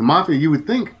know, like the mafia, you would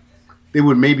think they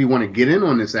would maybe want to get in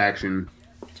on this action.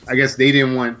 I guess they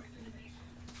didn't want,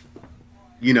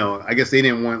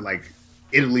 like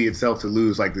Italy itself to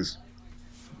lose like this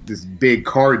big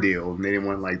car deal, and they didn't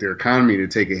want like their economy to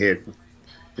take a hit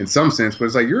in some sense. But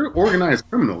it's like, you're organized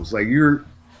criminals, like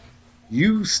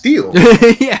you steal.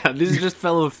 Yeah, these are just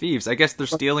fellow thieves. I guess they're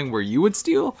stealing where you would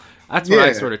steal. That's what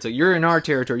I sort of took. You're in our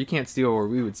territory. You can't steal where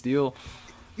we would steal.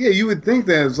 Yeah, you would think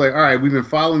that it's like, all right, we've been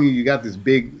following you. You got this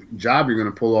big job you're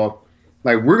going to pull off.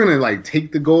 Like, we're going to like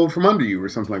take the gold from under you or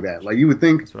something like that. Like, you would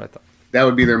think That's what I thought. that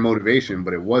would be their motivation,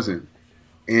 but it wasn't.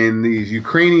 And these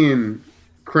Ukrainian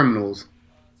criminals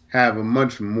have a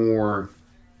much more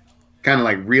kind of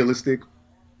like realistic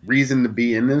reason to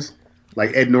be in this.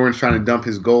 Like Ed Norton's trying to dump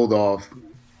his gold off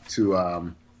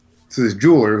to this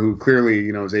jeweler who clearly,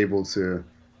 is able to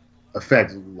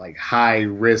affect like high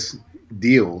risk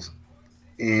deals.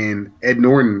 And Ed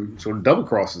Norton sort of double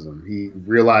crosses him. He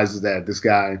realizes that this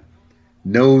guy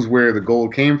knows where the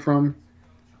gold came from,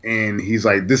 and he's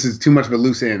like, "This is too much of a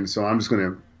loose end, so I'm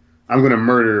gonna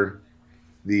murder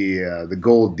the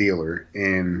gold dealer."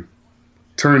 And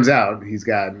turns out he's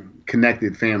got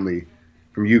connected family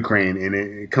from Ukraine, and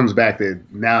it comes back that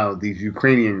now these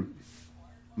Ukrainian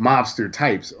mobster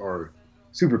types are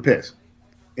super pissed.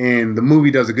 And the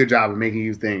movie does a good job of making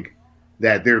you think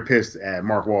that they're pissed at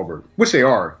Mark Wahlberg, which they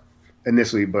are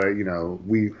initially, but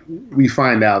we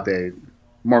find out that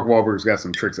Mark Wahlberg's got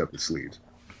some tricks up his sleeves.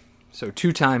 So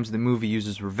 2 times the movie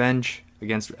uses revenge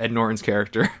against Ed Norton's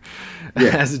character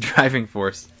as a driving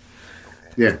force.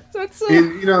 Yeah. That's,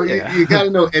 and, you got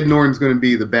to know Ed Norton's going to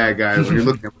be the bad guy when you're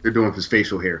looking at what they're doing with his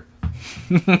facial hair.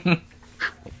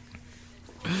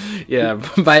 Yeah,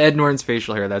 by Ed Norton's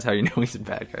facial hair, that's how you know he's a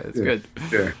bad guy. That's good.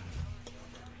 Yeah.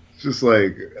 It's just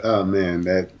like, oh man,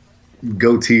 that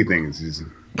goatee thing is just,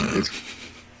 it's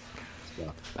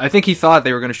I think he thought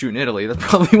they were going to shoot in Italy. That's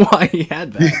probably why he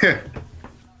had that.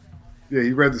 Yeah,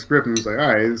 he read the script and was like,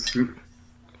 all right.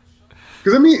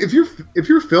 Because, I mean, if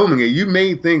you're filming it, you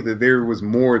may think that there was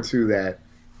more to that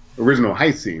original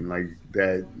heist scene, like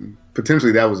that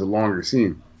potentially that was a longer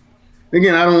scene.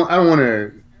 Again, I don't want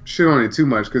to shit on it too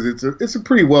much because it's a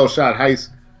pretty well shot heist.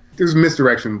 There's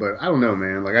misdirection, but I don't know,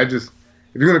 man. Like, if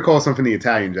you're gonna call something the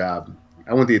Italian Job,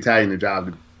 I want the Italian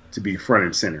job to be front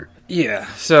and center. Yeah,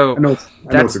 so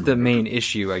that's the main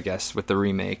issue, I guess, with the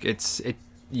remake.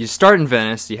 You start in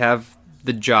Venice, you have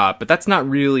the job, but that's not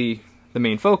really the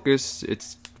main focus.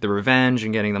 It's the revenge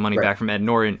and getting the money back from Ed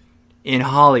Norton in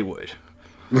Hollywood.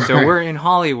 So we're in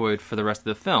Hollywood for the rest of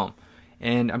the film,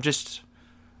 and I'm just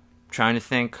trying to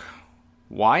think,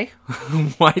 why?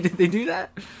 Why did they do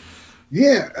that?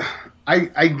 Yeah,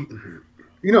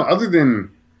 other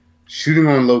than shooting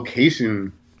on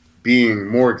location being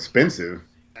more expensive,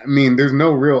 I mean, there's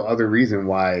no real other reason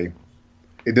why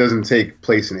it doesn't take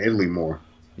place in Italy more.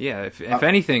 Yeah, if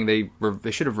anything, they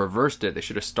should have reversed it. They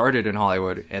should have started in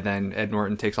Hollywood, and then Ed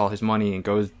Norton takes all his money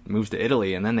and moves to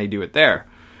Italy, and then they do it there.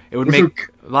 It would make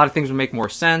a lot of things would make more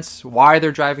sense. Why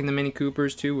they're driving the Mini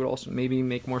Coopers too would also maybe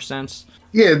make more sense.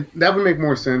 Yeah, that would make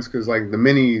more sense because like the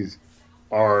Minis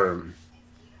are.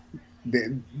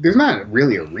 There's not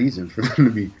really a reason for them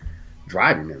to be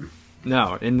driving them.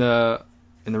 No, in the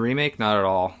remake, not at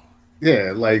all.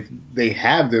 Yeah, like they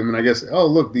have them, and I guess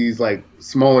look, these like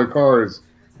smaller cars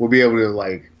will be able to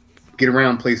like get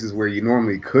around places where you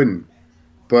normally couldn't.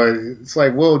 But it's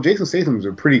like, well, Jason Statham's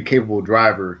a pretty capable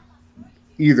driver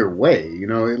either way.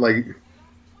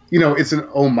 It's an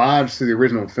homage to the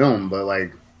original film, but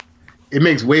like it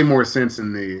makes way more sense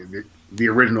in the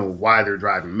original why they're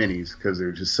driving Minis because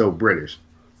they're just so British.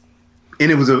 And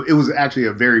it was actually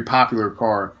a very popular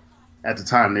car at the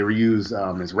time. They were used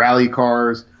as rally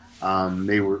cars.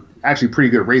 They were actually pretty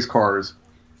good race cars.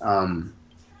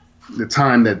 The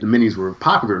time that the Minis were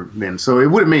popular then, so it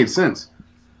would have made sense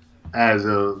as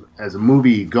a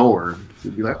movie goer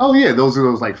to be like, oh yeah, those are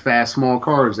those like fast small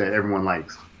cars that everyone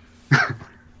likes.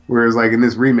 Whereas like in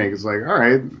this remake, it's like, all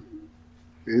right,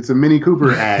 it's a Mini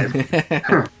Cooper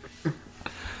ad.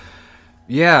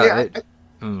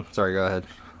 Sorry, go ahead.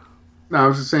 No, I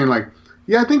was just saying, like,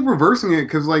 I think reversing it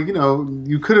because, like,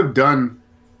 you could have done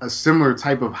a similar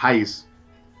type of heist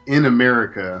in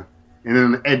America, and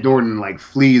then Ed Norton like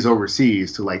flees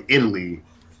overseas to like Italy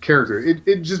character.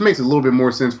 It just makes a little bit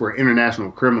more sense for an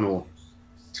international criminal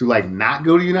to like not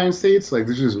go to the United States. Like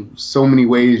there's just so many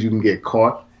ways you can get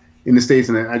caught in the States,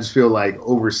 and I just feel like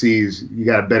overseas you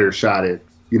got a better shot at,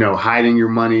 you know, hiding your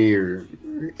money, or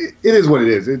it is what it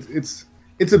is.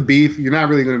 It's a beef. You're not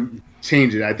really going to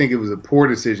change it. I think it was a poor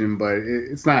decision, but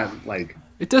it's not like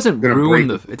it doesn't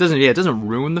ruin it doesn't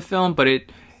ruin the film, but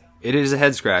it is a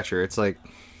head scratcher. It's like,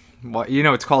 well, you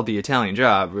know, it's called The Italian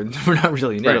Job. We're not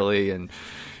really in Italy, and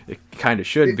it kind of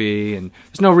should be, and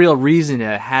there's no real reason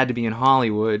it had to be in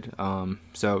Hollywood.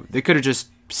 So they could have just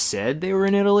said they were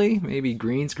in Italy, maybe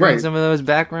green screen some of those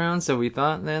backgrounds, so we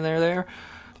thought they're there.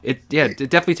 It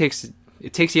definitely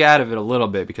takes you out of it a little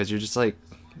bit, because you're just like,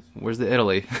 where's the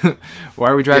Italy? Why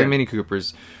are we driving Mini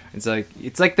Coopers? It's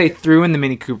like they threw in the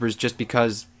Mini Coopers just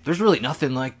because there's really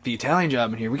nothing like The Italian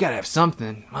Job in here. We gotta have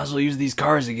something. Might as well use these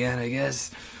cars again, I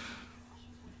guess.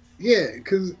 Yeah,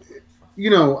 because, you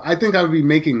know, I think I would be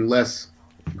making less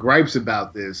gripes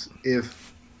about this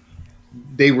if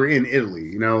they were in Italy.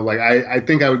 You know, like I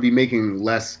think I would be making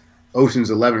less Ocean's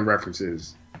 11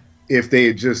 references if they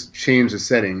had just changed the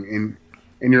setting.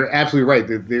 And you're absolutely right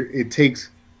that it takes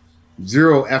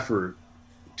zero effort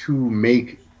to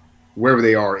make wherever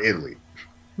they are Italy.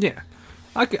 Yeah,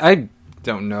 I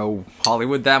don't know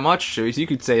Hollywood that much, so you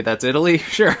could say that's Italy.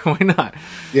 Sure, why not?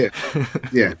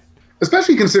 Yeah.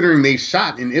 Especially considering they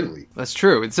shot in Italy. That's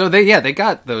true. And so they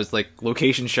got those like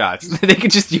location shots. They could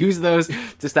just use those to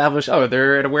establish, oh,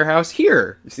 they're at a warehouse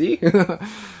here. You see?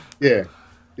 Yeah.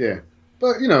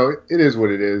 But, you know, it is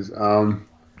what it is.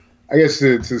 I guess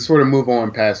to sort of move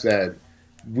on past that,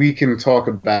 we can talk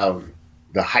about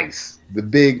the heist, the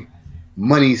big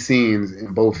money scenes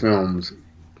in both films.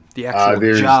 The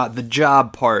actual job, the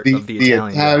job part of the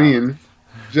Italian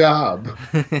job.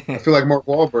 I feel like Mark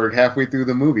Wahlberg halfway through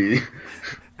the movie.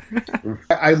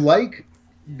 I like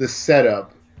the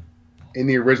setup in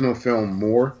the original film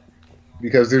more,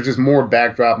 because there's just more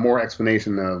backdrop, more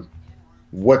explanation of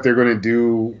what they're going to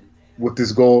do with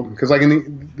this gold. Because like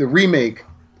in the remake,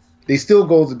 they steal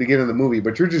gold at the beginning of the movie,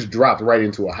 but you're just dropped right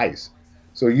into a heist.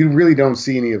 So you really don't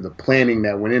see any of the planning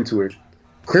that went into it.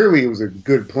 Clearly it was a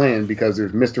good plan because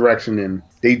there's misdirection and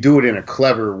they do it in a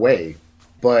clever way.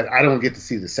 But I don't get to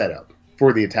see the setup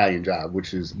for The Italian Job,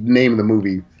 which is the name of the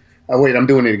movie. Oh, wait, I'm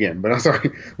doing it again, but I'm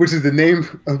sorry. Which is the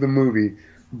name of the movie,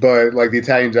 but like The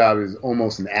Italian Job is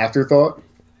almost an afterthought.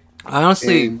 I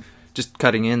honestly, just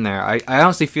cutting in there, I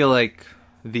honestly feel like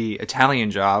The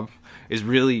Italian Job is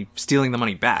really stealing the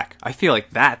money back. I feel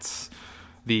like that's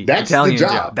Italian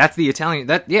job. That's the Italian.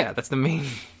 That's the main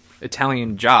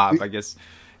Italian job. I guess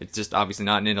it's just obviously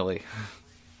not in Italy.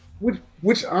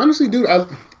 Which honestly, dude,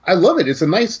 I love it. It's a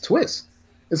nice twist.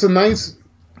 It's a nice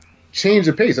change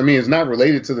of pace. I mean, it's not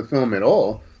related to the film at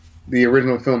all, the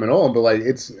original film at all, but like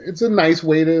it's a nice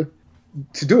way to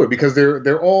do it, because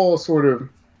they're all sort of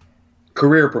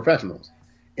career professionals,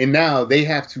 and now they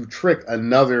have to trick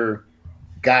another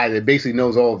guy that basically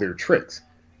knows all of their tricks.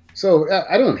 So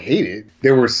I don't hate it.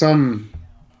 There were some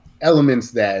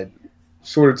elements that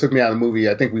sort of took me out of the movie.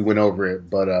 I think we went over it,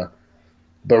 but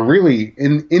really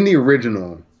in the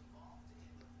original,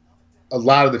 a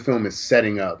lot of the film is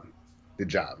setting up the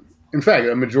job. In fact,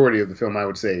 a majority of the film, I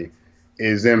would say,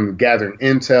 is them gathering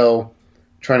intel,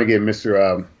 trying to get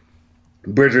Mr.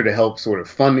 Bridger to help sort of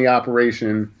fund the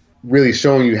operation, really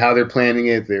showing you how they're planning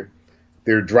it.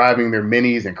 They're driving their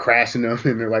minis and crashing them,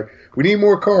 and they're like, we need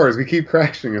more cars. We keep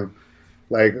crashing them.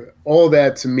 Like, all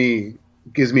that to me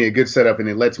gives me a good setup, and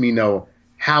it lets me know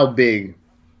how big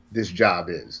this job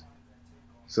is.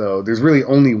 So there's really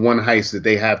only one heist that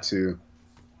they have to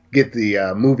get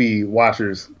the movie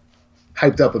watchers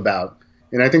hyped up about,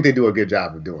 and I think they do a good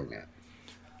job of doing that.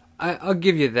 I'll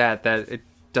give you that it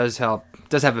does help.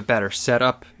 Does have a better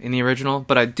setup in the original,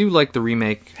 but I do like the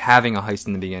remake having a heist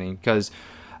in the beginning, because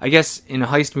I guess in a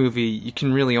heist movie you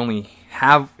can really only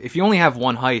have, if you only have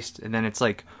one heist, and then it's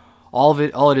like all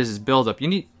it is build up. You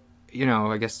need,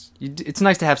 I guess it's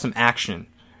nice to have some action.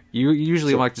 You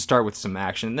usually like to start with some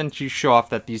action, and then you show off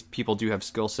that these people do have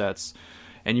skill sets,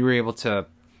 and you were able to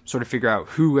sort of figure out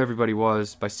who everybody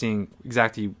was by seeing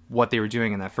exactly what they were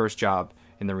doing in that first job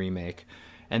in the remake.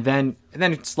 And then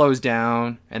it slows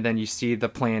down, and then you see the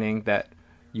planning that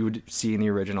you would see in the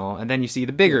original, and then you see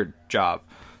the bigger job.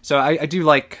 So I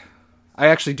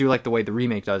actually do like the way the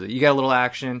remake does it. You get a little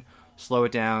action, slow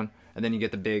it down, and then you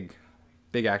get the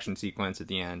big action sequence at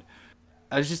the end.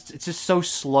 It's just so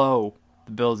slow,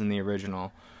 the builds in the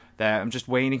original, that I'm just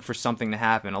waiting for something to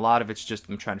happen. A lot of it's just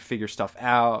I'm trying to figure stuff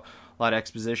out, a lot of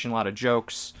exposition, a lot of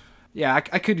jokes. Yeah,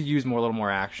 I could use a little more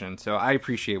action, so I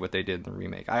appreciate what they did in the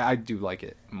remake. I do like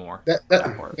it more.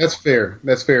 That's fair.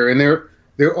 That's fair. And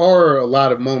there are a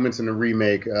lot of moments in the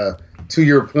remake, to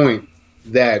your point,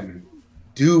 that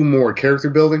do more character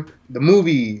building. The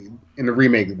movie in the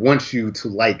remake wants you to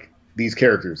like these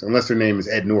characters, unless their name is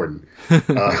Ed Norton.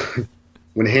 Uh,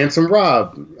 when Handsome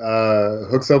Rob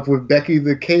hooks up with Becky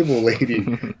the Cable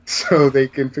Lady so they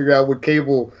can figure out what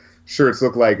Cable shirts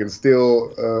look like and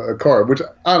steal a car, which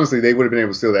honestly they would have been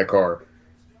able to steal that car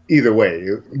either way.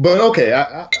 But okay,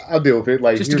 I'll deal with it.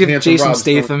 Like, just to give Handsome Jason Rob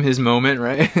Statham his moment,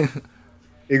 right?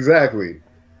 Exactly.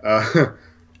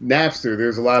 Napster,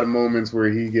 there's a lot of moments where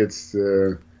he gets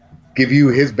to give you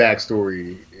his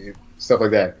backstory, stuff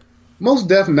like that. Most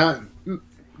Def, not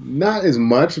as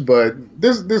much, but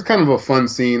there's kind of a fun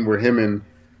scene where him and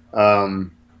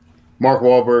Mark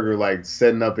Wahlberg are like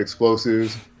setting up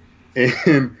explosives,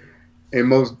 and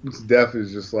Most Def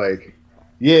is just like,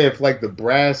 yeah, if like the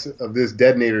brass of this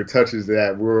detonator touches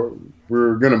that,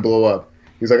 we're gonna blow up.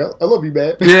 He's like, I love you,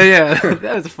 man. Yeah.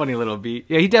 That was a funny little beat.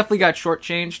 Yeah, he definitely got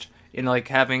shortchanged in like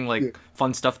having like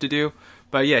fun stuff to do.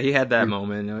 But yeah, he had that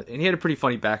moment, and he had a pretty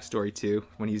funny backstory too.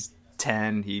 When he's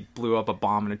 10, he blew up a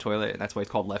bomb in a toilet, and that's why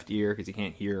it's called left ear, because he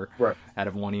can't hear out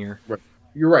of one ear. Right.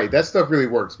 You're right. That stuff really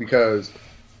works because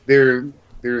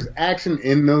there's action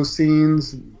in those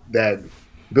scenes that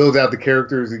builds out the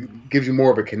characters. It gives you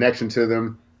more of a connection to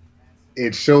them.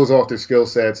 It shows off their skill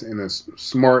sets in a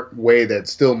smart way that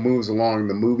still moves along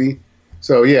the movie.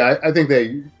 So yeah, I think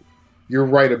that you're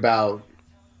right about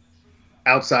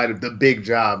outside of the big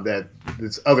job that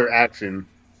this other action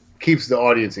keeps the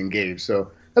audience engaged. So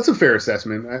that's a fair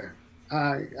assessment.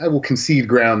 I will concede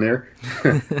ground there.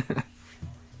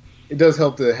 It does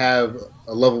help to have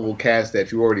a lovable cast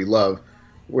that you already love,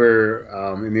 where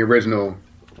in the original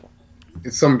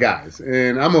it's some guys,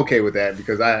 and I'm okay with that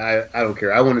because I don't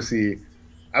care. I want to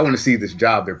see this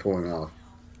job they're pulling off.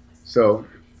 So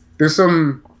there's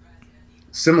some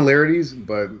similarities,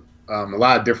 but a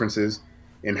lot of differences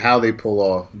in how they pull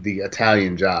off the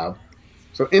Italian job.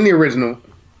 So in the original,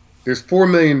 there's $4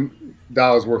 million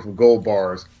worth of gold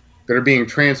bars that are being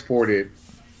transported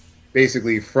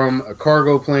basically from a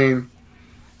cargo plane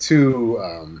to,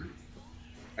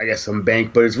 I guess, some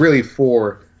bank, but it's really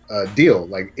for a deal.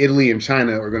 Like Italy and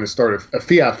China are going to start a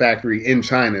Fiat factory in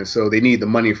China, so they need the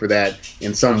money for that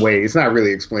in some way. It's not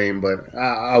really explained, but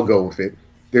I'll go with it.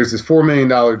 There's this $4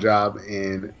 million job,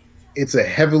 and it's a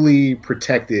heavily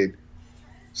protected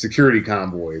security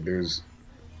convoy. There's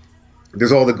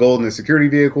all the gold in the security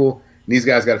vehicle, and these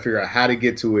guys got to figure out how to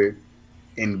get to it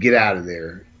and get out of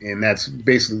there. And that's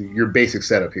basically your basic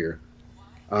setup here.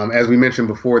 As we mentioned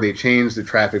before, they changed the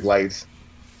traffic lights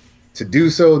to do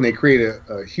so, and they create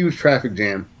a huge traffic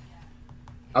jam.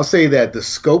 I'll say that the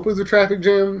scope of the traffic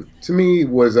jam, to me,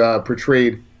 was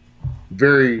portrayed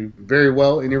very, very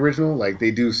well in the original. Like,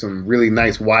 they do some really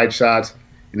nice wide shots,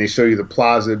 and they show you the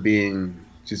plaza being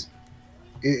just...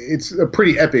 It's a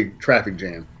pretty epic traffic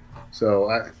jam. So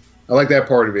I like that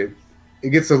part of it. It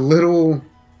gets a little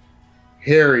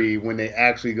hairy when they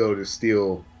actually go to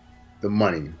steal the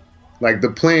money. Like, the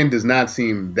plan does not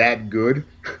seem that good.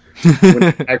 When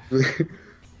actually,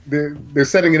 they're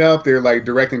setting it up. They're like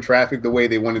directing traffic the way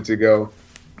they want it to go.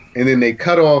 And then they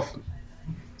cut off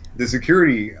the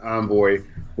security envoy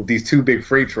with these two big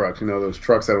freight trucks. You know, those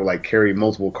trucks that will like carry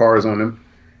multiple cars on them.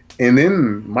 And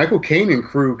then Michael Caine and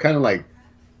crew kind of like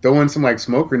throw in some like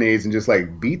smoke grenades and just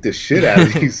like beat the shit out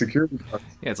of these security trucks.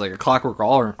 Yeah, it's like a Clockwork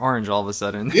Orange all of a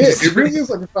sudden. Yeah, it really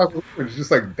is like a Clockwork Orange. It's just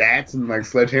like bats and like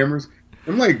sledgehammers.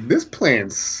 I'm like, this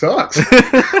plan sucks.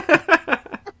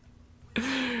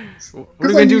 What are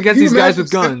we going to do against these guys with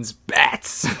guns?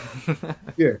 Bats.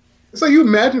 Yeah. It's like you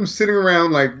imagine them sitting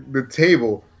around like the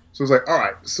table. So it's like, all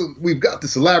right, so we've got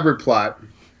this elaborate plot,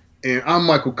 and I'm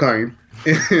Michael Caine.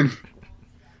 And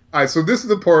all right, so this is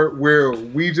the part where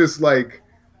we just like,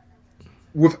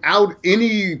 without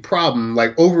any problem,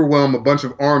 like overwhelm a bunch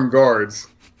of armed guards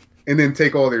and then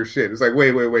take all their shit. It's like,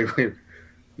 wait.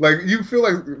 Like, you feel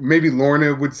like maybe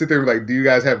Lorna would sit there and be like, do you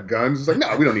guys have guns? It's like,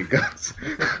 no, we don't need guns.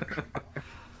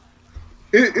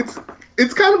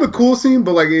 It's kind of a cool scene,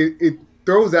 but like it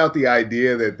throws out the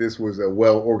idea that this was a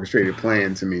well orchestrated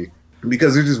plan to me,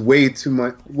 because there's just way too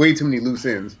many loose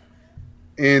ends,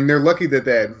 and they're lucky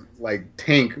that like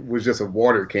tank was just a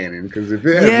water cannon, because if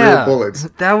it had real bullets,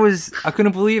 I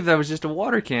couldn't believe that was just a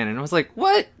water cannon. I was like,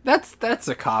 what? That's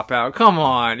a cop out. Come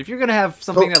on, if you're gonna have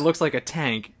something that looks like a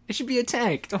tank, it should be a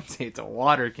tank. Don't say it's a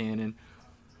water cannon.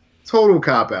 Total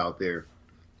cop out there.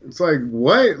 It's like,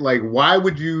 what? Like, why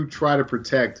would you try to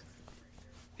protect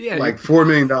like $4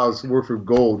 million worth of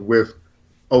gold with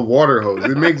a water hose?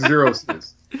 It makes zero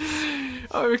sense.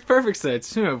 Oh, it makes perfect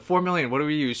sense. $4 million. What do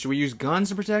we use? Should we use guns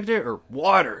to protect it or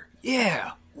water?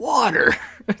 Yeah, water.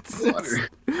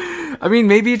 I mean,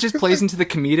 maybe it just plays into the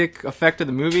comedic effect of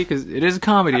the movie because it is a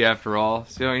comedy after all.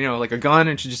 So, you know, like a gun,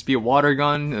 it should just be a water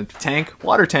gun, a tank,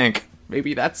 water tank.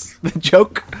 Maybe that's the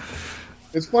joke.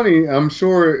 It's funny. I'm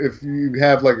sure if you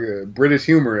have like a British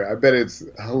humor, I bet it's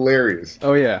hilarious.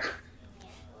 Oh, yeah.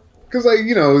 Because, like,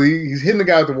 you know, he's hitting the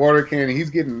guy with the water can, and he's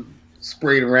getting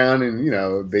sprayed around, and, you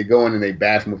know, they go in and they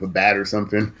bash him with a bat or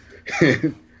something.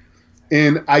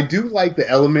 And I do like the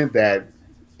element that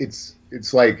it's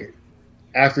like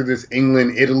after this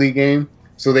England-Italy game,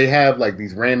 so they have, like,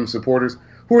 these random supporters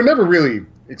who are never really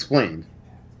explained.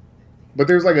 But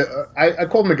there's, like, I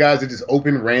call them the guys that just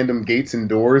open random gates and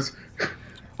doors.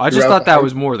 I just thought that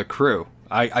was more the crew.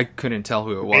 I couldn't tell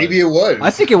who it was. Maybe it was.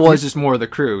 I think it was just more the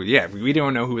crew. Yeah, we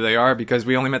don't know who they are because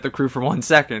we only met the crew for 1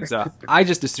 second. So I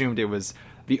just assumed it was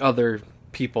the other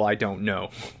people I don't know.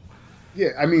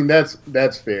 Yeah, I mean, that's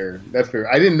fair. That's fair.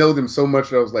 I didn't know them so much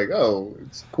that I was like, oh,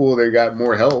 it's cool they got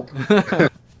more help.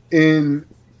 And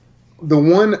the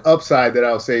one upside that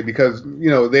I'll say, because, you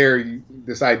know,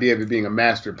 this idea of it being a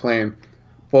master plan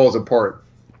falls apart.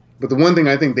 But the one thing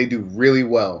I think they do really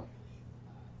well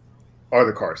are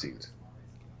the car scenes.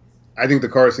 I think the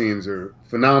car scenes are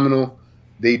phenomenal.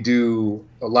 They do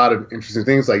a lot of interesting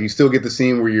things. Like, you still get the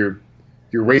scene where you're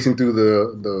racing through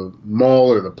the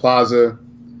mall or the plaza.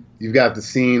 You've got the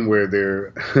scene where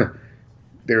they're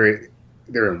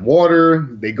in water.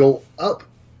 They go up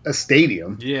a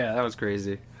stadium. Yeah, that was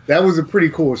crazy. That was a pretty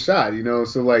cool shot, you know.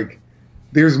 So, like,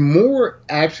 there's more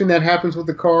action that happens with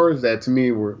the cars that to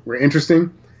me were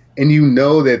interesting, and you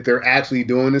know that they're actually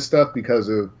doing this stuff because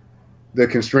of the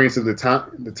constraints of the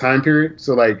time period.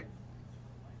 So, like,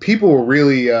 people were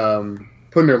really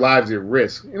putting their lives at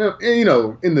risk. You know, and, you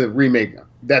know, in the remake,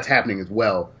 that's happening as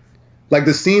well. Like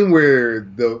the scene where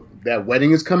that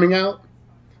wedding is coming out,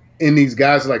 and these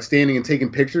guys are like standing and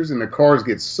taking pictures, and the cars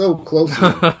get so close to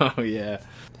them. Oh yeah,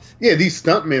 yeah. These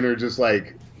stuntmen are just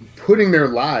like putting their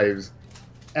lives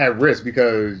at risk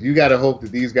because you got to hope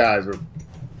that these guys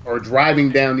are driving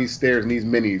down these stairs in these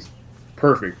minis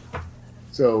perfect.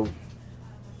 So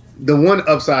the one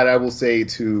upside I will say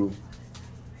to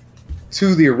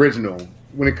the original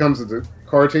when it comes to the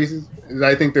car chases is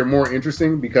I think they're more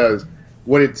interesting because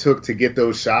what it took to get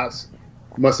those shots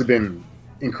must have been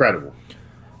incredible.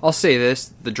 I'll say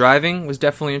this: the driving was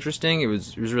definitely interesting. It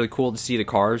was really cool to see the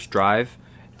cars drive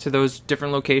to those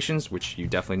different locations, which you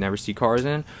definitely never see cars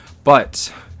in.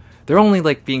 But they're only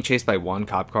like being chased by one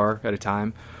cop car at a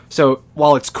time. So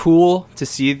while it's cool to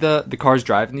see the cars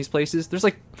drive in these places, there's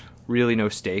like really no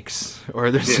stakes or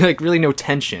there's like really no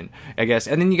tension, I guess.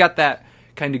 And then you got that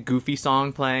kind of goofy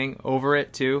song playing over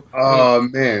it too. Oh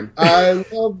man, I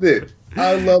loved it.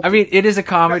 I mean, it is a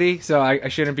comedy, so I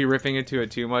shouldn't be ripping into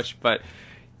it too much, but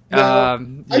yeah.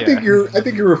 I think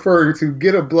you're referring to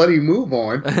 "Get a Bloody Move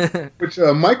On," which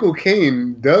Michael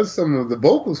Caine does some of the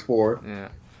vocals for. Yeah.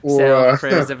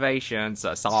 Self-preservation,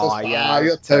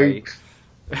 society.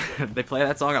 They play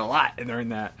that song a lot, and they're in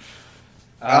that.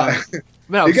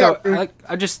 No, so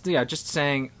just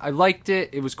saying, I liked it.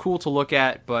 It was cool to look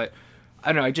at, but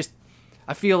I don't know.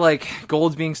 I feel like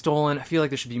gold's being stolen. I feel like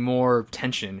there should be more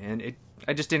tension, and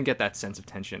I just didn't get that sense of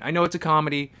tension. I know it's a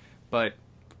comedy, but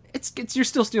it's you're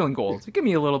still stealing gold. Give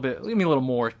me a little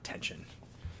more tension.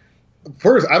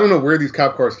 First, I don't know where these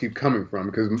cop cars keep coming from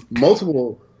because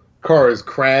multiple cars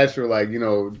crash or like, you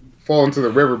know, fall into the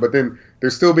river, but then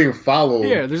they're still being followed.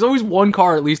 Yeah, there's always one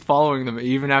car at least following them,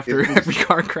 even after every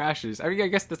car crashes. I mean, I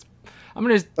guess I'm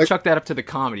gonna chuck that up to the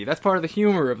comedy. That's part of the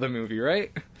humor of the movie,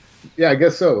 right? Yeah, I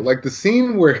guess so. Like the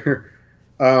scene where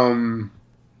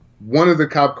one of the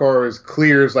cop cars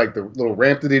clears like the little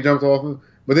ramp that they jumped off of,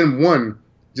 but then one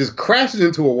just crashes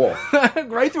into a wall.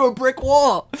 Right through a brick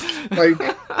wall.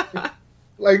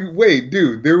 Like, wait,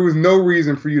 dude, there was no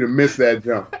reason for you to miss that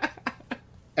jump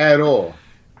at all.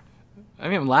 I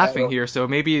mean, I'm laughing here, so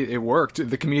maybe it worked.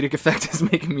 The comedic effect is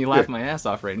making me laugh my ass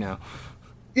off right now.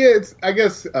 Yeah, I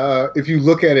guess if you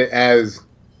look at it as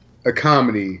a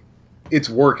comedy, it's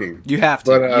working. You have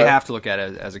to. You have to look at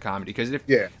it as a comedy because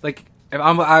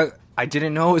I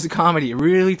didn't know it was a comedy. It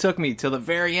really took me till the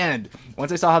very end.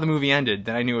 Once I saw how the movie ended,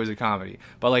 then I knew it was a comedy.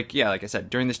 But like I said,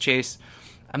 during this chase,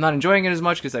 I'm not enjoying it as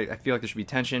much because I feel like there should be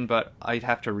tension. But I'd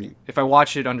have to if I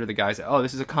watch it under the guise that, oh,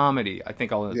 this is a comedy, I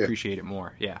think I'll appreciate it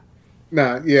more. Yeah.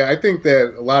 I think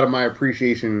that a lot of my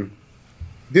appreciation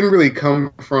didn't really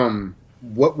come from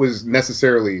what was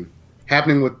necessarily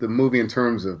happening with the movie in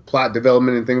terms of plot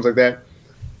development and things like that.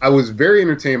 I was very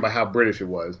entertained by how British it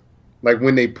was. Like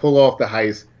when they pull off the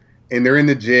heist and they're in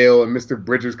the jail and Mr.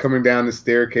 Bridger's coming down the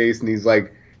staircase and he's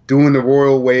like doing the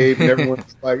royal wave and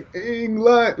everyone's like,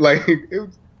 England. Like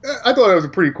I thought it was a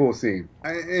pretty cool scene.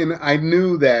 And I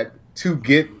knew that to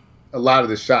get a lot of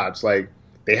the shots, like,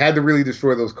 they had to really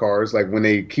destroy those cars. Like, when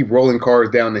they keep rolling cars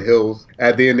down the hills,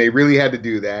 at the end, they really had to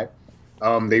do that.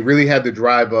 They really had to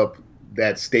drive up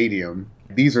that stadium.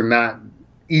 These are not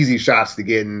easy shots to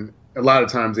get, and a lot of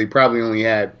times they probably only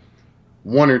had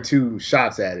one or two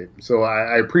shots at it. So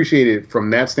I appreciate it from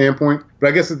that standpoint. But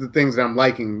I guess it's the things that I'm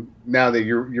liking now that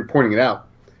you're pointing it out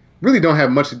really don't have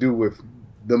much to do with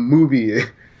the movie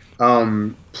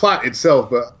plot itself,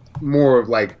 but more of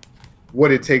like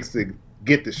what it takes to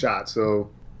get the shot. So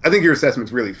I think your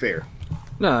assessment's really fair.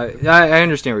 No, I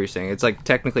understand what you're saying. It's like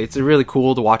technically it's really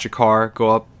cool to watch a car go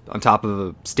up on top of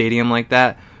a stadium like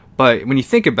that. But when you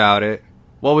think about it,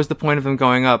 what was the point of them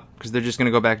going up? Because they're just going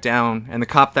to go back down. And the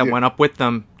cop that went up with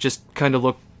them just kind of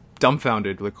looked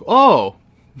dumbfounded. Like, oh,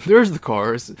 there's the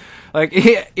cars. Like,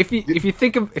 if you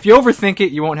overthink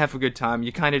it, you won't have a good time.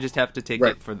 You kind of just have to take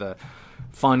it for the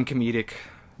fun comedic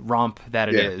romp that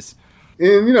it is.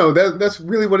 And, you know, that's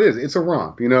really what it is. It's a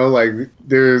romp, you know? Like,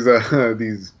 there's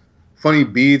these funny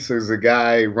beats. There's a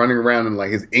guy running around in,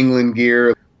 like, his England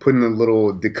gear, putting the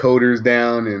little decoders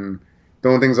down and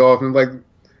throwing things off. And, like,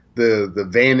 the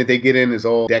van that they get in is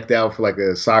all decked out for, like,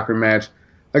 a soccer match.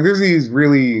 Like, there's these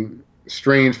really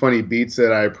strange, funny beats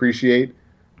that I appreciate.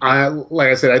 Like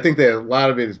I said, I think that a lot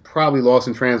of it is probably lost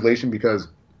in translation because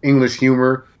English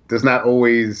humor does not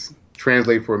always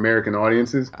translate for American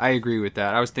audiences. I agree with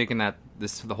that. I was thinking that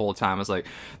this the whole time. I was like,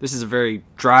 this is a very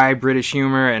dry British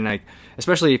humor, and like,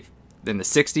 especially in the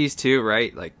 60s too,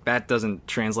 right? Like, that doesn't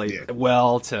translate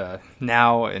well to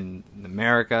now in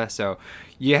America. So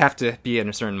you have to be in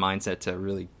a certain mindset to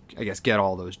really, I guess, get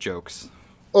all those jokes.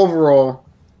 Overall,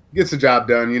 gets the job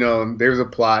done. You know, there's a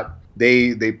plot.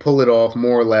 They pull it off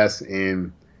more or less,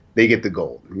 and they get the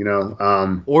gold, you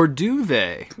know. Or do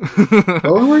they?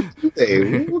 Or do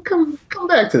they? We'll come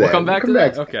back to that. We'll come back to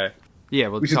that? Okay. Yeah,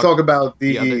 we should talk about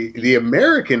the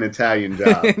American Italian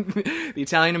job. The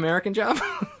Italian-American job?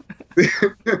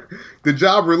 The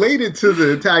job related to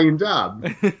the Italian job.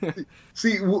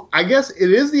 See, I guess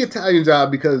it is the Italian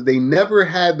job because they never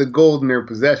had the gold in their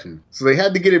possession. So they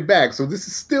had to get it back. So this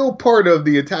is still part of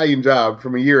the Italian job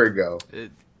from a year ago.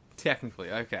 Technically,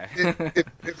 okay.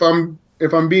 if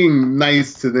I'm being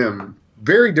nice to them,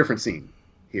 very different scene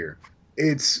here.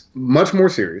 It's much more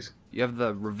serious. You have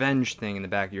the revenge thing in the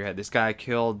back of your head. This guy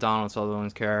killed Donald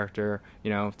Sutherland's character. You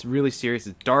know, it's really serious.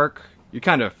 It's dark. You're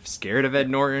kind of scared of Ed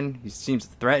Norton. He seems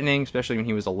threatening, especially when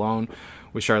he was alone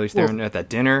with Charlize Theron at that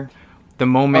dinner. The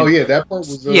moment. Oh yeah, that part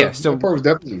was. That part was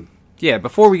definitely. Yeah,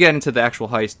 before we get into the actual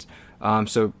heist,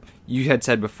 so you had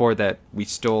said before that they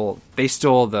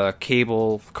stole the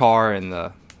cable car and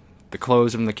the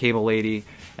clothes from the cable lady,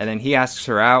 and then he asks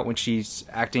her out when she's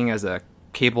acting as a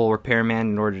cable repairman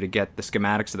in order to get the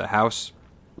schematics of the house,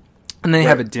 and then they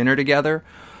have a dinner together.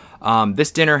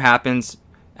 This dinner happens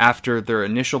after their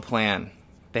initial plan.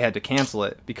 They had to cancel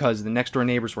it because the next door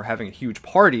neighbors were having a huge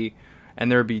party, and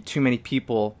there would be too many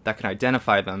people that can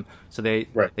identify them. So they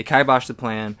kibosh the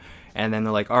plan, and then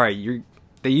they're like, all right,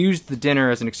 they used the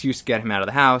dinner as an excuse to get him out of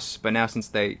the house, but now since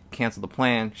they canceled the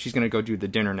plan, she's going to go do the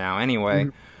dinner now anyway.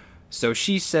 Mm-hmm. So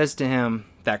she says to him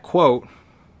that quote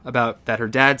about that her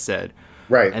dad said.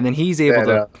 Right. And then he's able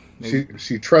to...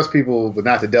 She trusts people, but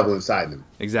not the devil inside them.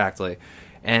 Exactly.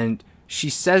 And she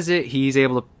says it, he's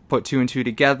able to put two and two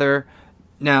together.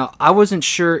 Now, I wasn't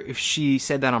sure if she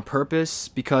said that on purpose,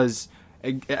 because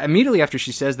immediately after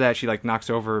she says that, she like knocks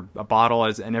over a bottle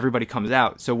and everybody comes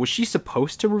out. So was she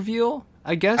supposed to reveal,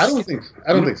 I guess? I don't think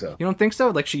so. You don't think so?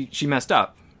 Like she messed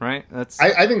up, right?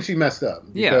 I think she messed up.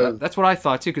 Yeah, that's what I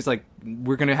thought too, because like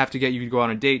we're going to have to get you to go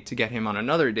on a date to get him on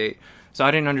another date. So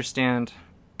I didn't understand,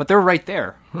 but they're right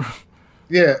there.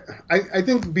 Yeah, I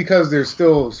think because they're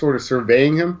still sort of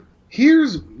surveying him.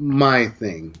 Here's my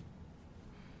thing.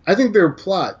 I think their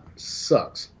plot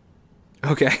sucks.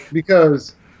 Okay.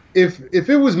 Because if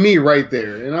it was me right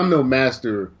there, and I'm no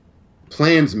master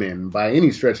plansman by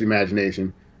any stretch of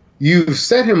imagination, you've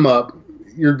set him up,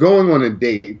 you're going on a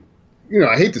date. You know,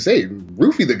 I hate to say it,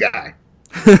 roofie the guy.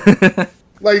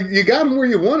 Like, you got him where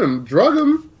you want him. Drug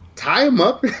him, tie him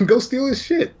up, and go steal his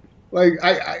shit. Like,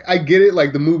 I get it,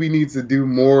 like, the movie needs to do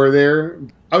more there.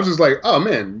 I was just like, oh,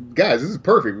 man, guys, this is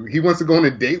perfect. He wants to go on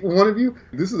a date with one of you.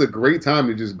 This is a great time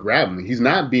to just grab him. He's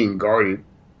not being guarded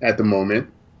at the moment.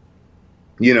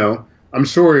 You know, I'm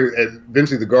sure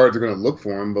eventually the guards are going to look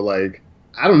for him, but, like,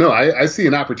 I don't know. I see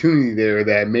an opportunity there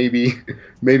that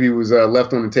maybe was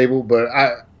left on the table, but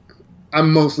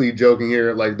I'm mostly joking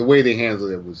here. Like, the way they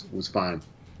handled it was fine.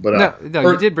 But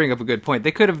no, you did bring up a good point.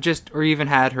 They could have just, or even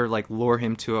had her like lure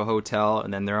him to a hotel,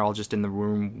 and then they're all just in the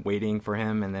room waiting for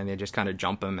him, and then they just kind of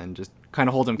jump him and just kind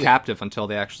of hold him captive until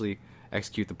they actually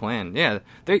execute the plan. Yeah,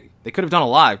 they could have done a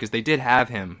lot because they did have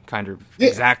him kind of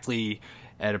exactly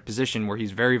at a position where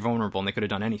he's very vulnerable, and they could have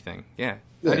done anything. Yeah.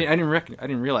 I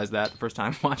didn't realize that the first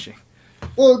time watching.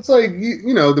 Well, it's like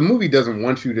you know, the movie doesn't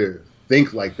want you to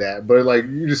think like that, but like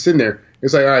you're just sitting there.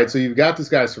 It's like, all right, so you've got this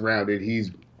guy surrounded.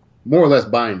 He's more or less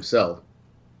by himself.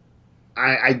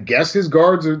 I guess his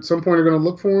guards at some point are going to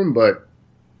look for him, but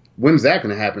when's that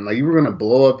going to happen? Like, you were going to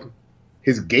blow up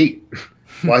his gate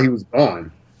while he was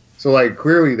gone. So, like,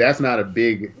 clearly that's not a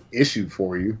big issue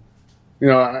for you. You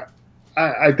know,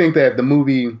 I think that the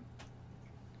movie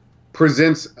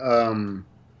presents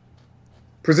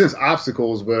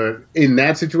obstacles, but in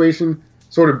that situation,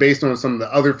 sort of based on some of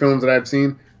the other films that I've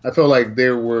seen, I felt like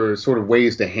there were sort of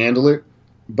ways to handle it.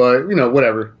 But, you know,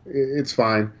 whatever. It's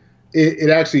fine. It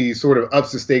actually sort of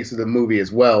ups the stakes of the movie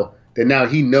as well, that now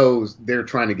he knows they're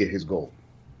trying to get his goal.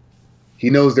 He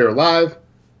knows they're alive,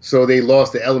 so they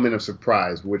lost the element of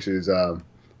surprise, which is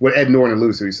what Ed Norton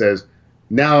alludes to. He says,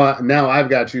 now I've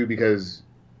got you because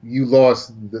you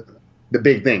lost the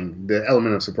big thing, the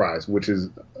element of surprise, which is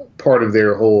part of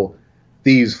their whole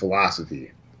thieves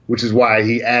philosophy, which is why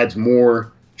he adds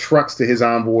more trucks to his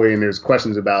envoy, and there's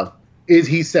questions about, is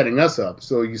he setting us up?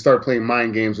 So you start playing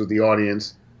mind games with the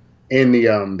audience and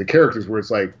the characters, where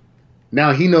it's like,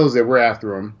 now he knows that we're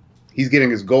after him. He's getting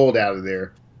his gold out of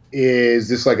there. Is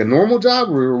this like a normal job,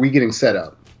 or are we getting set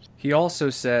up? He also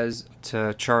says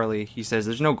to Charlie, he says,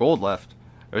 there's no gold left.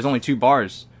 There's only 2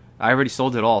 bars. I already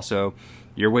sold it all, so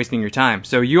you're wasting your time.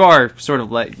 So you are sort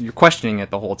of like, you're questioning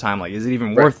it the whole time. Like, is it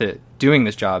even worth it doing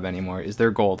this job anymore? Is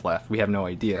there gold left? We have no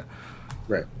idea.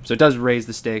 Right. So it does raise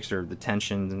the stakes or the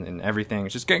tension and everything.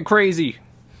 It's just getting crazy.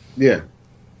 Yeah,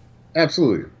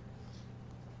 absolutely.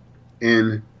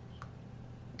 And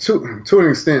to an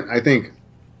extent, I think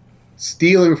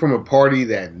stealing from a party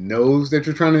that knows that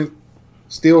you're trying to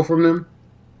steal from them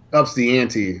ups the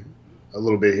ante a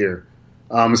little bit here.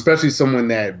 Especially someone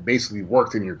that basically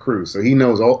worked in your crew. So he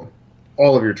knows all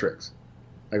of your tricks,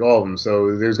 like all of them.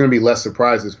 So there's going to be less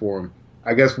surprises for him.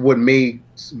 I guess what made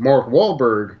Mark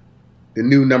Wahlberg the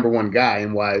new #1 guy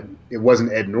and why it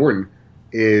wasn't Ed Norton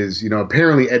is, you know,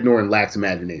 apparently Ed Norton lacks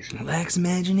imagination. Lacks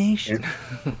imagination.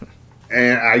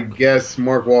 And I guess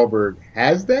Mark Wahlberg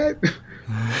has that.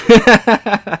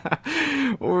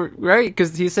 Right,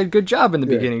 because he said good job in the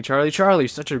beginning.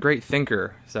 Charlie's such a great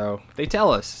thinker. So they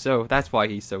tell us. So that's why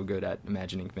he's so good at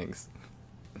imagining things.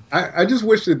 I just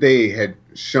wish that they had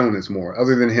shown us more,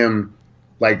 other than him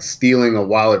like stealing a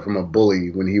wallet from a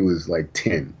bully when he was like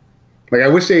 10. Like, I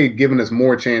wish they had given us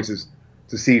more chances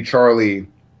to see Charlie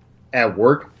at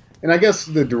work. And I guess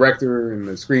the director and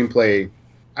the screenplay,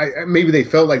 maybe they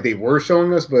felt like they were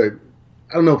showing us, but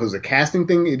I don't know if it was a casting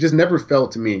thing. It just never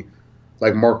felt to me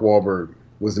like Mark Wahlberg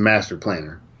was the master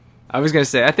planner. I was going to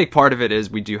say, I think part of it is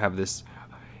we do have this,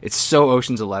 it's so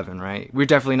Ocean's 11, right? We're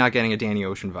definitely not getting a Danny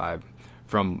Ocean vibe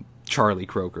from Charlie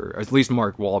Croker, or at least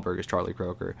Mark Wahlberg is Charlie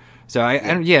Croker. So,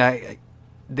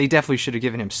 they definitely should have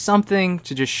given him something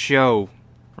to just show,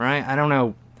 right? I don't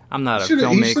know. I'm not a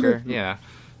filmmaker. Yeah.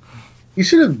 He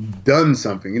should have done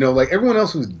something. You know, like everyone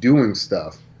else was doing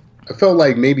stuff. I felt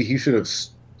like maybe he should have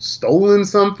stolen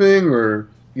something, or,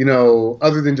 you know,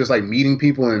 other than just like meeting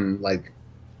people and like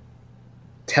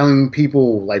telling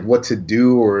people like what to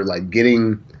do, or like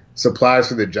getting supplies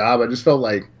for the job. I just felt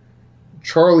like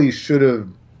Charlie should have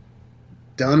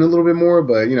done a little bit more.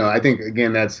 But, you know, I think,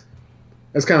 again, that's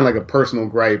kind of like a personal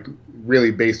gripe,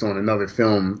 really based on another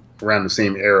film around the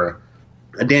same era.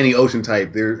 A Danny Ocean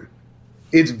type,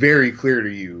 it's very clear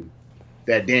to you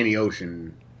that Danny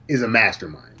Ocean is a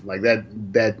mastermind. Like,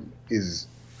 that is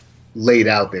laid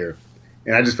out there.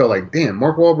 And I just felt like, damn,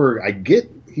 Mark Wahlberg, I get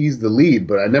he's the lead,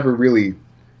 but I never really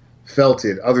felt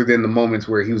it, other than the moments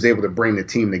where he was able to bring the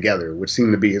team together, which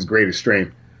seemed to be his greatest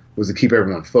strength, was to keep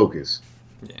everyone focused.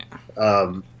 Yeah.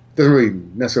 Doesn't really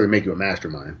necessarily make you a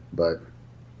mastermind, but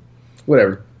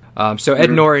whatever. So Ed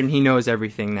Norton, he knows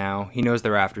everything now. He knows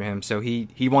they're after him, so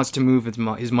he wants to move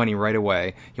his money right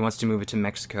away. He wants to move it to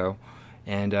Mexico.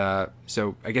 And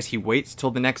so I guess he waits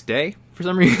till the next day for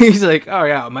some reason. He's like, oh,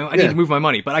 yeah, I need to move my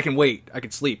money, but I can wait. I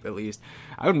can sleep, at least.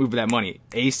 I would move that money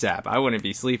ASAP. I wouldn't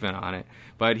be sleeping on it.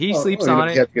 But he sleeps on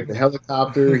it. He had to get the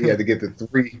helicopter. He had to get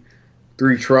the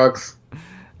three trucks.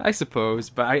 I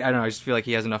suppose, but I don't know. I just feel like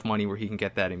he has enough money where he can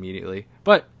get that immediately.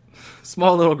 But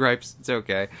small little gripes. It's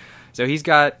okay. So he's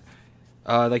got,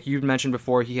 like you mentioned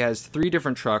before, he has 3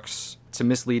 different trucks to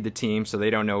mislead the team so they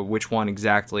don't know which one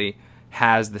exactly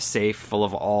has the safe full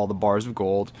of all the bars of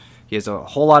gold. He has a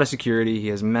whole lot of security. He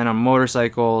has men on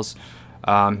motorcycles.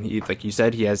 Like you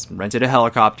said, he has rented a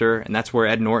helicopter, and that's where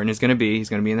Ed Norton is going to be. He's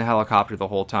going to be in the helicopter the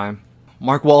whole time.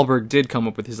 Mark Wahlberg did come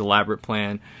up with his elaborate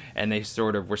plan, and they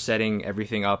sort of were setting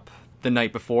everything up the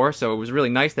night before, so it was really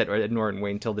nice that Ed Norton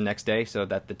waited until the next day so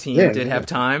that the team did have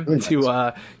time really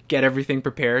to get everything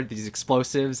prepared, these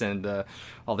explosives and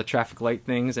all the traffic light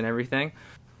things and everything.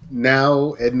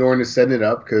 Now Ed Norton is setting it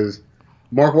up because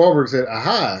Mark Wahlberg said,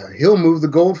 aha, he'll move the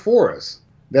gold for us.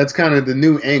 That's kind of the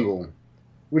new angle,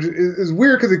 which is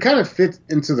weird because it kind of fits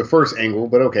into the first angle,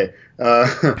 but okay.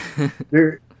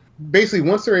 Basically,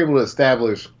 once they're able to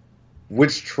establish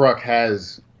which truck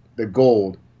has the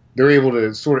gold, they're able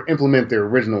to sort of implement their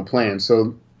original plan.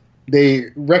 So they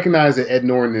recognize that Ed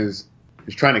Norton is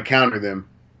trying to counter them,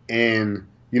 and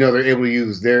they're able to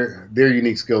use their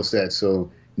unique skill set.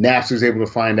 So Napster's able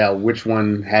to find out which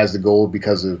one has the gold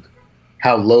because of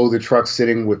how low the truck's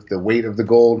sitting with the weight of the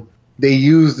gold. They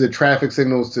use the traffic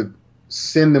signals to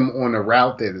send them on a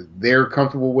route that they're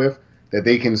comfortable with, that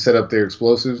they can set up their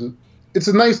explosives. It's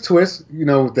a nice twist,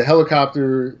 with the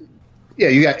helicopter. Yeah,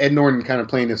 you got Ed Norton kind of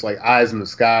playing this like eyes in the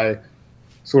sky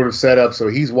sort of setup, so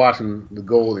he's watching the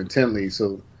gold intently.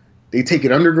 So they take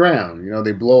it underground.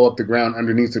 They blow up the ground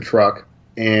underneath the truck,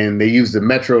 and they use the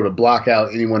metro to block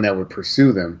out anyone that would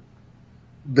pursue them.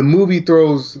 The movie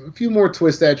throws a few more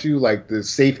twists at you, like the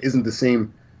safe isn't the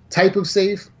same type of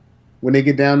safe when they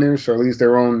get down there. Charlize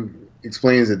Theron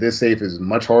explains that this safe is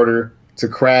much harder to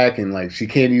crack, and like she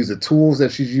can't use the tools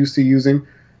that she's used to using,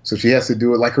 so she has to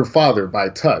do it like her father, by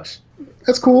touch.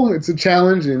 That's cool. It's a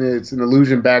challenge, and it's an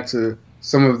allusion back to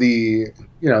some of the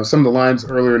lines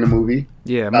earlier in the movie.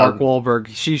 Yeah, Mark Wahlberg,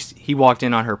 he walked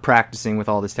in on her practicing with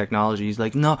all this technology. He's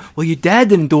like, no, well, your dad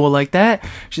didn't do it like that.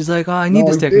 She's like, oh, I need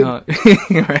this technology.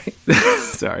 Right?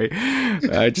 Sorry.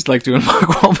 I just like doing Mark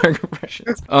Wahlberg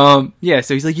impressions. Yeah,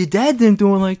 so he's like, your dad didn't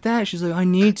do it like that. She's like, I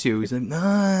need to. He's like,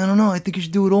 nah, I don't know. I think you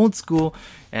should do it old school.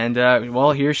 And,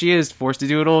 well, here she is, forced to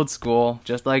do it old school,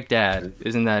 just like Dad.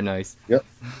 Isn't that nice?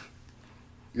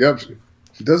 Yep.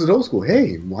 She does it old school.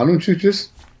 Hey, why don't you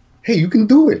just... Hey, you can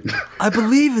do it. I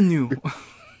believe in you.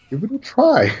 Give it a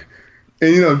try.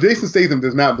 And, Jason Statham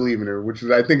does not believe in her, which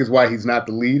I think is why he's not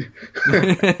the lead.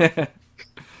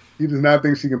 He does not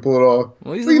think she can pull it off.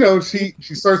 Well,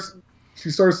 she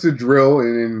starts to drill,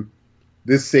 and then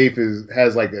this safe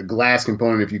has like a glass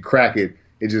component. If you crack it,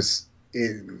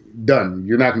 done.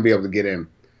 You're not going to be able to get in.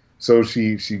 So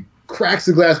she cracks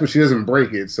the glass, but she doesn't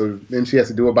break it. So then she has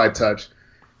to do it by touch.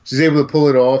 She's able to pull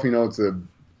it off. It's a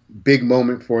big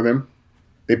moment for them.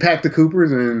 They pack the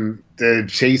Coopers, and the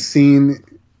chase scene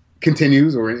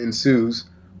continues or ensues,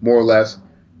 more or less.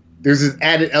 There's this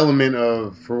added element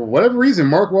of, for whatever reason,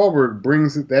 Mark Wahlberg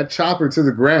brings that chopper to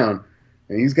the ground,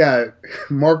 and he's got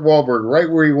Mark Wahlberg right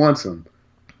where he wants him.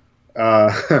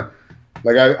 I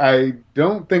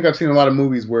don't think I've seen a lot of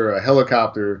movies where a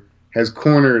helicopter has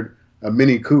cornered a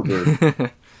Mini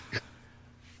Cooper.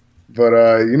 But,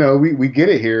 we get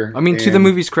it here. I mean, to the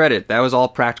movie's credit, that was all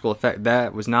practical effect.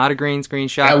 That was not a green screen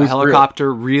shot. The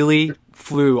helicopter really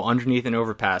flew underneath an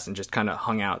overpass and just kind of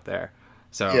hung out there.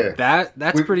 So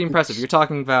that's pretty impressive. You're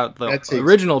talking about the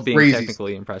original being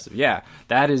technically impressive. Yeah,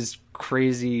 that is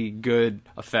crazy good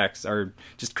effects, or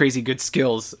just crazy good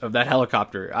skills of that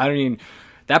helicopter. I mean,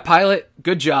 that pilot,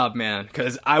 good job, man,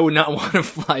 because I would not want to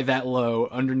fly that low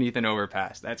underneath an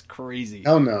overpass. That's crazy.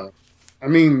 Hell no. I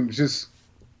mean, just...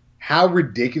 how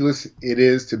ridiculous it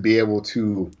is to be able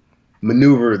to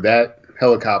maneuver that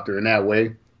helicopter in that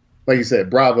way. Like you said,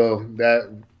 bravo.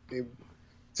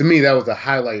 To me, that was the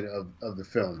highlight of the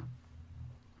film.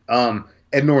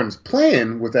 Ed Norton's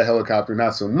plan with that helicopter,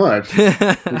 not so much.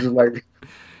 Which is like,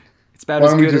 it's about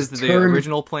as good as the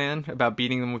original plan about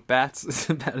beating them with bats. It's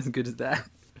about as good as that.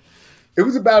 It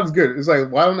was about as good. It's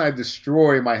like, why don't I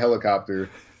destroy my helicopter?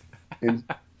 And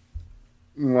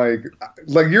like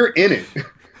you're in it.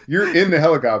 You're in the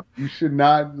helicopter. You should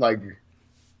not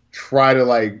try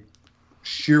to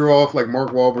shear off Mark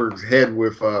Wahlberg's head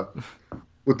with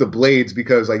the blades,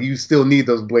 because you still need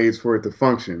those blades for it to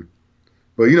function.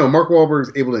 But Mark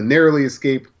Wahlberg's able to narrowly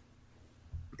escape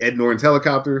Ed Norton's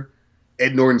helicopter.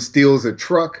 Ed Norton steals a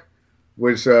truck,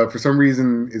 which for some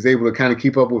reason is able to kind of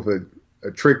keep up with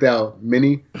a tricked out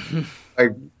Mini. I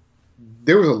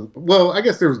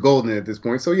guess there was gold in it at this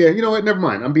point. So yeah, you know what? Never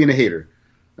mind. I'm being a hater.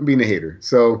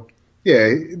 So,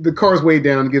 yeah, the car's way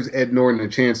down, gives Ed Norton a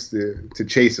chance to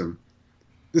chase him.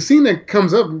 The scene that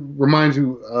comes up reminds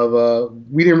you of,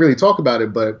 we didn't really talk about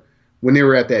it, but when they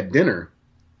were at that dinner,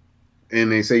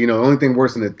 and they say, the only thing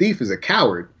worse than a thief is a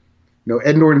coward.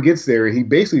 Ed Norton gets there, and he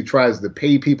basically tries to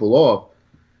pay people off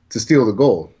to steal the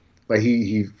gold. Like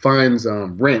he finds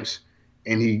Wrench,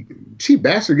 and he cheap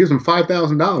bastard gives him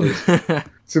 $5,000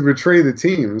 to betray the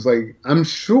team. It's like, I'm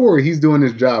sure he's doing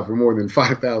his job for more than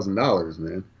 $5,000,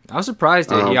 man. I was surprised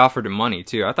that he offered him money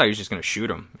too. I thought he was just going to shoot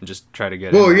him and just try to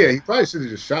get. Well, yeah, he probably should have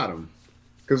just shot him,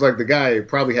 because like the guy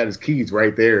probably had his keys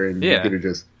right there, and yeah, he could have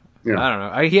just, I don't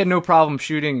know. He had no problem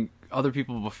shooting other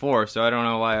people before, so I don't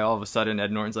know why all of a sudden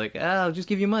Ed Norton's like, I'll just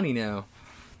give you money now.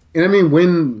 And I mean,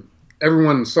 when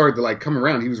everyone started to like come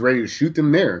around, he was ready to shoot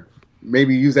them there.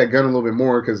 Maybe use that gun a little bit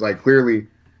more, because like clearly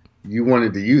you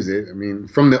wanted to use it. I mean,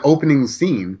 from the opening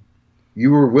scene, you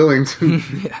were willing to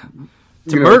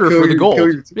to murder for the gold.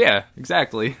 Yeah,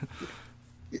 exactly.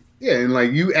 Yeah, and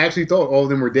like you actually thought all of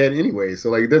them were dead anyway, so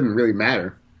like it doesn't really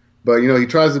matter. But he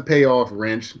tries to pay off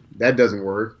Wrench. That doesn't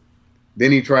work.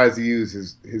 Then he tries to use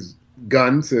his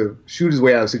gun to shoot his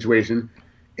way out of the situation,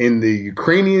 and the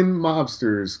Ukrainian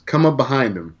mobsters come up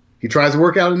behind him. He tries to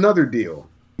work out another deal.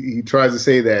 He tries to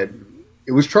say that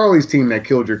it was Charlie's team that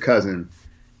killed your cousin.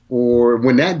 Or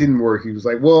when that didn't work, he was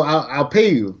like, well, I'll pay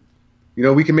you.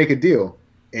 We can make a deal.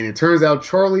 And it turns out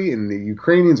Charlie and the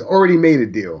Ukrainians already made a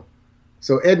deal.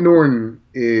 So Ed Norton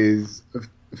is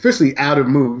officially out of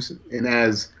moves. And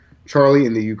as Charlie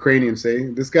and the Ukrainians say,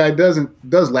 this guy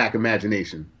does lack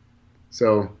imagination.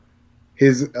 So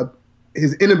his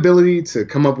inability to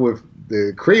come up with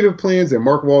the creative plans that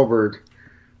Mark Wahlberg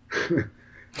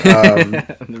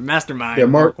the mastermind,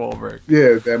 Mark Wahlberg.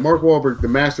 Yeah, that Mark Wahlberg, the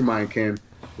mastermind,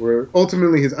 were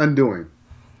ultimately his undoing.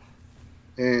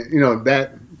 And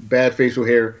that bad facial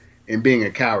hair and being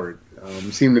a coward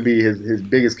seemed to be his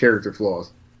biggest character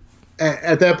flaws.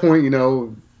 At that point,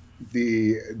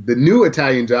 the new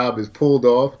Italian job is pulled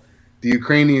off. The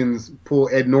Ukrainians pull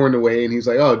Ed Norton away, and he's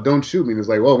like, "Oh, don't shoot me." And it's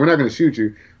like, "Well, we're not going to shoot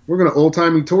you. We're going to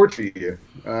old-timey torture you.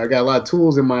 I got a lot of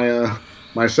tools in my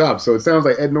my shop." So it sounds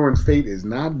like Ed Norton's fate is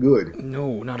not good.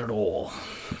 No, not at all.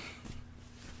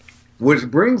 Which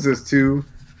brings us to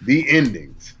the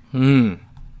endings.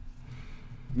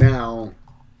 Now,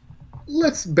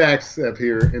 let's backstep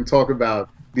here and talk about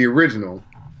the original,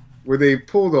 where they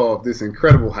pulled off this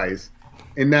incredible heist,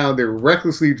 and now they're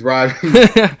recklessly driving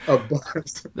a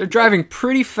bus. They're driving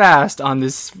pretty fast on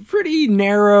this pretty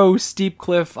narrow, steep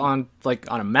cliff on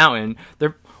a mountain.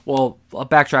 I'll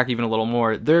backtrack even a little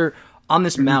more. They're on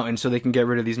this mountain so they can get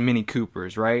rid of these Mini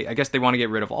Coopers, right? I guess they want to get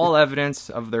rid of all evidence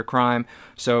of their crime,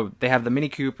 so they have the Mini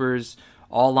Coopers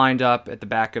all lined up at the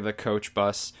back of the coach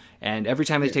bus, and every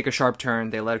time they take a sharp turn,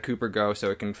 they let a Cooper go so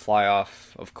it can fly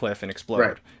off of cliff and explode.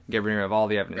 Right. Get rid of all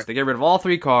the evidence. Right. They get rid of all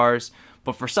 3 cars,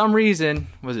 but for some reason,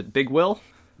 was it Big Will?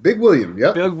 Big William,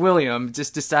 yep. Big William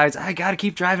just decides, I gotta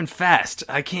keep driving fast.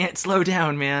 I can't slow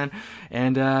down, man.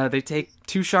 And they take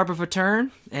too sharp of a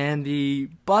turn, and the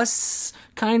bus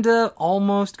kinda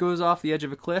almost goes off the edge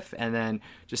of a cliff, and then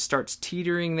just starts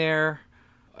teetering there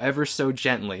ever so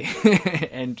gently.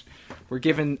 And we're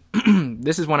given,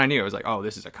 this is when I knew, I was like, oh,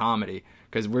 this is a comedy,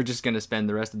 because we're just going to spend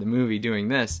the rest of the movie doing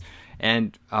this.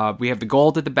 And we have the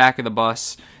gold at the back of the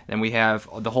bus, and we have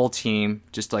the whole team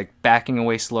just backing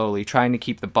away slowly, trying to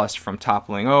keep the bus from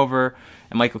toppling over.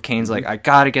 And Michael Caine's like, I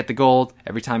gotta get the gold.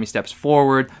 Every time he steps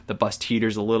forward, the bus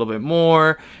teeters a little bit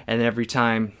more, and then every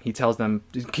time he tells them,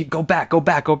 go back, go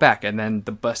back, go back, and then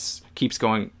the bus keeps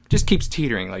going, just keeps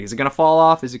teetering. Is it gonna fall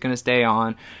off? Is it gonna stay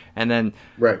on? And then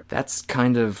that's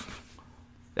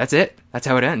it. That's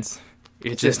how it ends.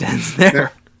 It just ends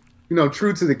there. Now,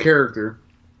 true to the character,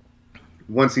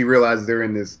 once he realizes they're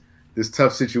in this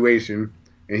tough situation,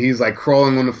 and he's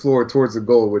crawling on the floor towards the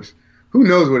goal, which who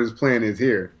knows what his plan is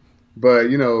here. But,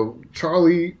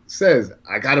 Charlie says,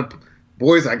 I got a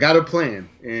plan.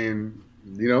 And,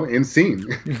 in scene.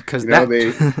 Because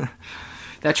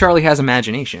that Charlie has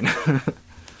imagination.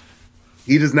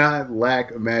 He does not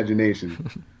lack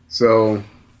imagination. So,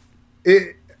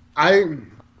 I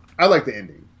like the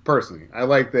ending, personally. I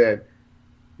like that,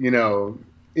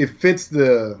 it fits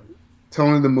the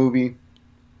tone of the movie.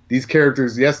 These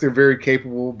characters, yes, they're very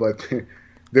capable, but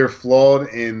they're flawed,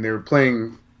 and they're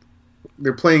playing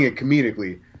it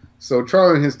comedically. So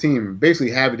Charlie and his team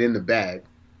basically have it in the bag,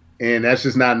 and that's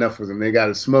just not enough for them. They got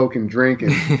to smoke and drink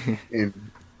and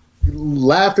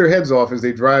laugh their heads off as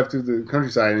they drive through the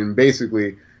countryside, and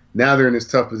basically now they're in this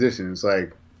tough position. It's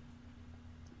like,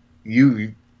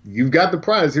 you've got the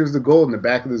prize. Here's the gold in the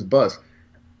back of this bus.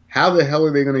 How the hell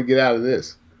are they going to get out of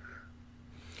this?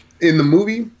 In the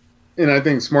movie, and I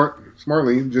think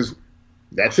smartly, just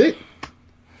that's it.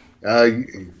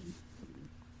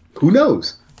 Who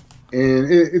knows?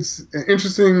 And it's an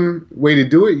interesting way to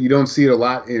do it. You don't see it a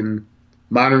lot in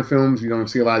modern films. You don't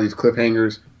see a lot of these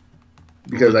cliffhangers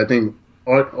because I think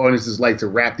audiences like to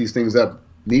wrap these things up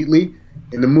neatly.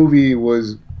 And the movie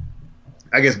was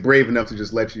I guess, brave enough to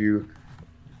just let you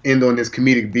end on this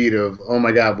comedic beat of, oh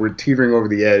my God, we're teetering over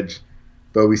the edge,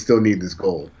 but we still need this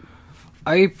goal.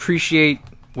 I appreciate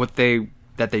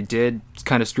that they did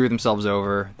kind of screw themselves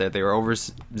over, that they were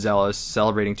overzealous,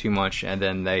 celebrating too much, and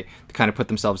then they kind of put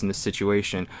themselves in this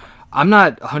situation. I'm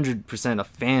not 100% a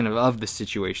fan of the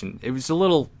situation. It was a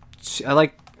little...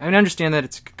 I understand that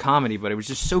it's a comedy, but it was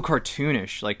just so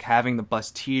cartoonish, like having the bus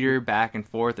teeter back and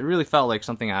forth. It really felt like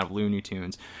something out of Looney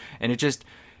Tunes. And it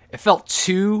felt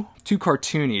too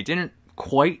cartoony. It didn't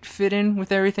quite fit in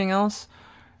with everything else.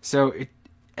 So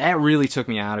that really took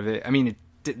me out of it. I mean,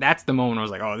 that's the moment I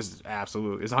was like, oh, this is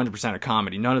 100% a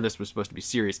comedy. None of this was supposed to be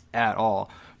serious at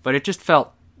all. But it just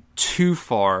felt too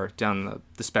far down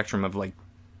the spectrum of like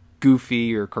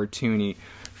goofy or cartoony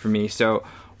for me. So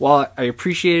while I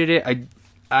appreciated it,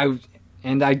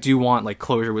 I do want like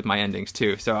closure with my endings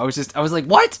too. So I was like,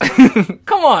 what?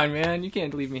 Come on, man, you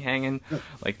can't leave me hanging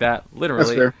like that,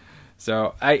 literally. That's fair.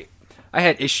 So I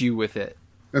had issue with it.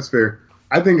 That's fair.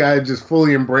 I think I just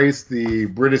fully embraced the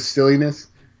British silliness,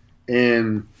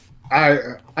 and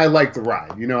I liked the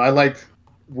ride. You know, I liked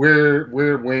where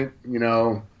it went. You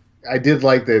know, I did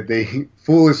like that they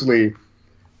foolishly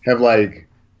have like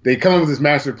they come up with this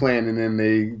master plan and then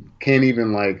they can't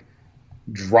even like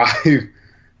drive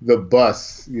the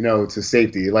bus, you know, to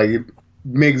safety. Like it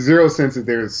makes zero sense that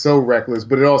they're so reckless,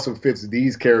 but it also fits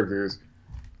these characters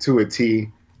to a T.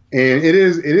 And it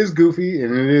is goofy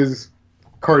and it is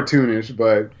cartoonish,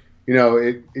 but you know,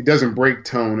 it doesn't break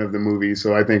tone of the movie.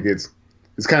 So I think it's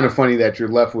kind of funny that you're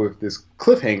left with this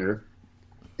cliffhanger.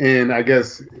 And I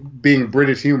guess being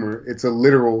British humor, it's a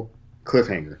literal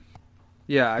cliffhanger.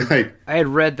 Yeah, I had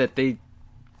read that they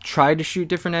tried to shoot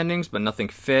different endings, but nothing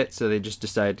fit, so they just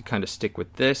decided to kind of stick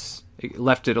with this. It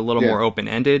left it a little more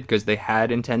open-ended because they had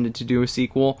intended to do a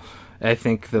sequel. I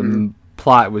think the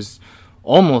plot was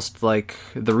almost like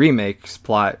the remake's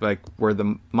plot, like where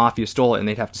the mafia stole it and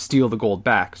they'd have to steal the gold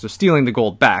back. So stealing the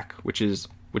gold back, which is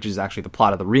actually the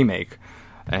plot of the remake,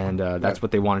 and that's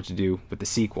what they wanted to do with the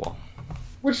sequel.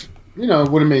 Which, you know,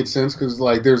 would have made sense because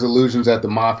like there's illusions that the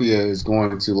mafia is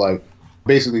going to like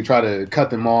basically try to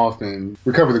cut them off and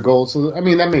recover the gold. So, I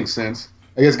mean, that makes sense.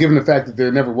 I guess given the fact that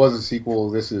there never was a sequel,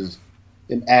 this is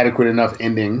an adequate enough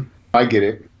ending. I get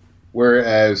it.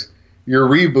 Whereas your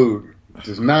reboot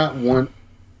does not want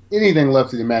anything left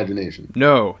to the imagination.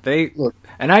 No,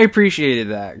 and I appreciated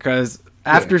that because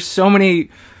after so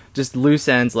many just loose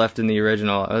ends left in the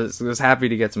original, I was happy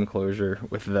to get some closure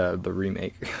with the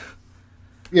remake.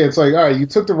 Yeah, it's like, all right, you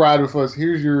took the ride with us.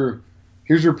 Here's your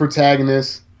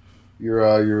protagonist.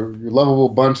 Your lovable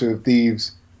bunch of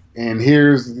thieves, and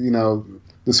here's, you know,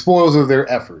 the spoils of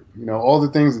their effort. You know, all the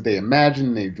things that they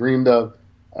imagined, they dreamed of,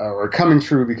 are coming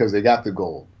true because they got the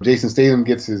gold. Jason Statham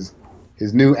gets his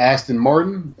new Aston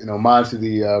Martin, in homage to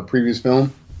the previous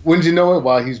film. Wouldn't you know it?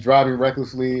 While he's driving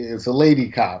recklessly, it's a lady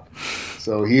cop,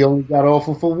 so he only got off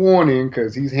with a warning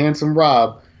because he's handsome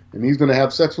Rob, and he's gonna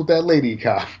have sex with that lady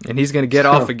cop, and he's gonna get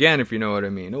off again, if you know what I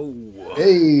mean. Oh,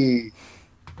 hey,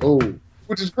 oh.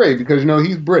 Which is great because, you know,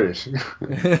 he's British.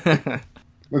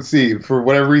 Let's see. For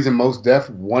whatever reason, Mos Def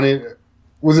wanted...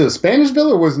 Was it a Spanish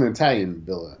villa or was it an Italian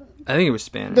villa? I think it was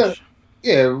Spanish.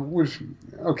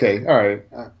 Okay, all right.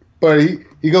 But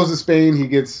he goes to Spain. He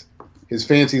gets his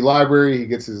fancy library. He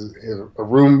gets a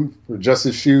room for just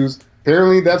his shoes.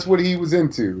 Apparently, that's what he was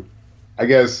into. I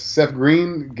guess Seth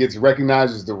Green gets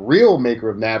recognized as the real maker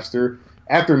of Napster.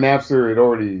 After Napster had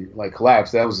already like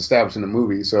collapsed, that was established in the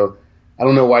movie, so... I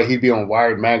don't know why he'd be on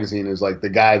Wired magazine as like the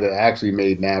guy that actually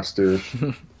made Napster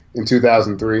in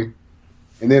 2003.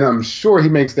 And then I'm sure he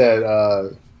makes that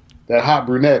hot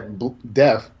brunette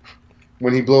deaf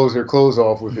when he blows her clothes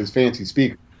off with his fancy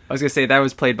speaker. I was going to say that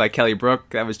was played by Kelly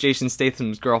Brook. That was Jason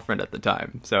Statham's girlfriend at the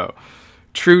time. So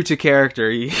true to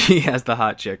character, he has the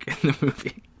hot chick in the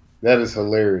movie. That is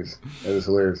hilarious.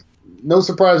 No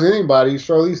surprise to anybody,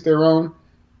 Charlize Theron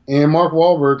and Mark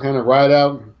Wahlberg kind of ride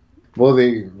out. Well,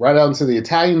 they ride out into the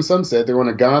Italian sunset. They're on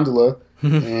a gondola,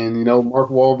 and, you know, Mark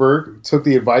Wahlberg took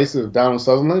the advice of Donald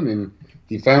Sutherland, and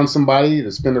he found somebody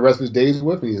to spend the rest of his days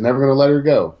with, and he's never going to let her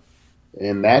go.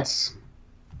 And that's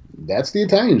the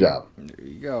Italian Job. There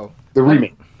you go. The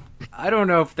remake. I don't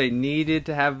know if they needed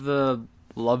to have the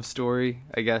love story,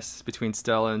 I guess, between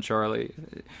Stella and Charlie.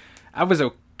 I was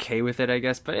okay with it, I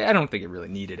guess, but I don't think it really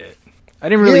needed it. I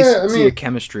didn't really see a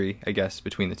chemistry, I guess,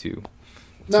 between the two.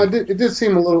 No, it did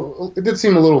seem a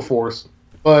little forced,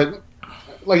 but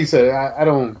like you said, I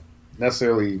don't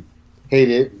necessarily hate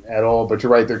it at all. But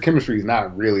you're right, their chemistry is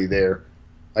not really there.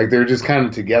 Like they're just kind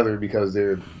of together because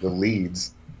they're the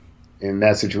leads in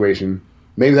that situation.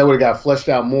 Maybe that would have got fleshed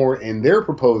out more in their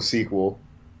proposed sequel.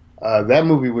 That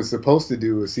movie was supposed to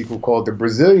do a sequel called The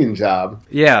Brazilian Job.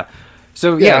 Yeah.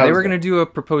 So Yeah, they were going to do a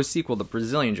proposed sequel, The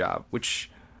Brazilian Job, which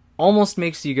almost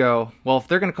makes you go, well, if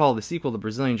they're going to call the sequel The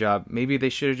Brazilian Job, maybe they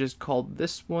should have just called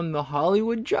this one The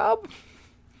Hollywood Job?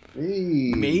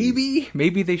 Hey.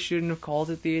 Maybe they shouldn't have called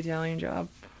it The Italian Job.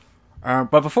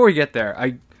 But before we get there,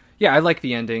 I like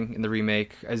the ending in the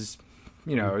remake. As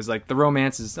you know, it was like the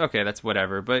romance is okay, that's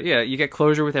whatever. But yeah, you get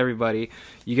closure with everybody.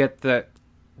 You get the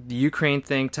Ukraine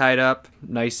thing tied up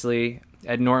nicely.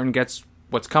 Ed Norton gets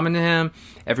what's coming to him.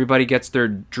 Everybody gets their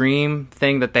dream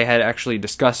thing that they had actually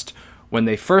discussed when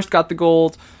they first got the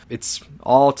gold. It's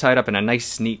all tied up in a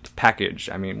nice, neat package.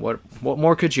 I mean, what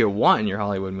more could you want in your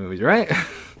Hollywood movies, right?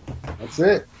 That's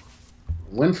it.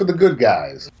 Win for the good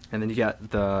guys. And then you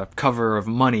got the cover of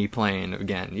Money playing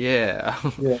again. Yeah.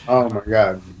 Yeah. Oh my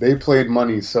God, they played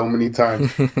Money so many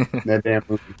times in that damn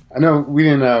movie. I know we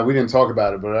didn't talk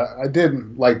about it, but I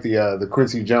did like the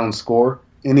Quincy Jones score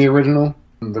in the original.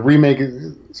 The remake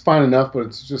is fine enough, but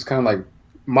it's just kind of like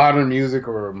modern music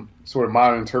or sort of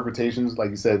modern interpretations. Like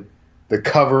you said, the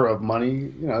cover of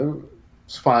Money,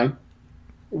 it's fine.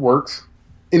 It works.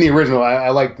 In the original, I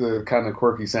like the kind of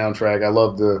quirky soundtrack. I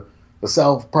love the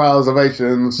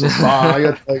self-preservation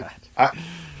society.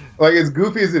 Like as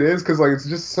goofy as it is, because like it's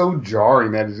just so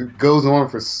jarring that it goes on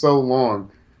for so long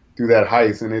through that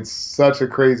heist, and it's such a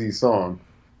crazy song.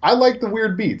 I like the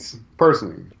weird beats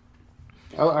personally.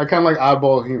 I kind of like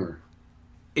oddball humor.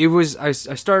 It was I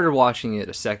started watching it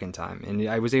a second time, and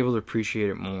I was able to appreciate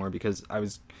it more because I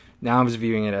was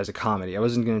viewing it as a comedy. I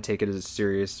wasn't going to take it as a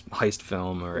serious heist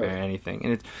film or anything,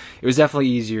 and it was definitely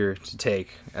easier to take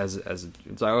as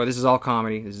it's like, oh, this is all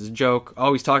comedy. This is a joke.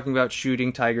 Oh, he's talking about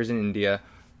shooting tigers in India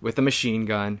with a machine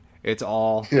gun. It's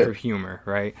all for humor,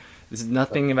 right? This is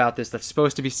nothing about this that's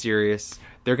supposed to be serious.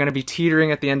 They're going to be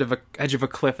teetering at the edge of a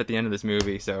cliff at the end of this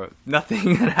movie, so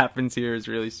nothing that happens here is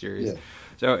really serious. Yeah.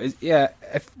 So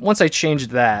once I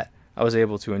changed that, I was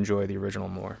able to enjoy the original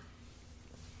more.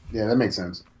 Yeah, that makes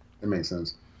sense.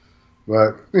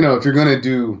 But if you're going to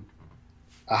do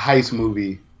a heist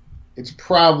movie, it's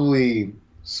probably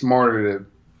smarter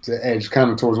to edge kind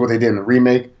of towards what they did in the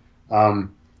remake. The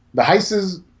heist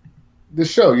is the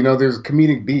show. There's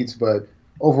comedic beats, but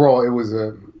overall it was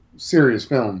a serious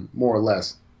film, more or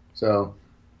less. So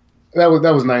that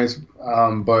was nice.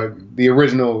 But the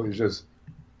original is just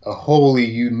a wholly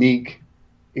unique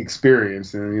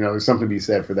experience, and there's something to be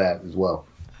said for that as well.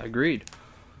 Agreed.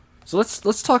 So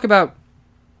let's talk about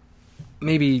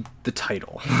maybe the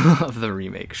title of the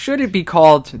remake. Should it be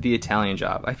called The Italian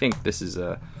Job? I think this is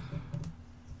a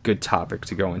good topic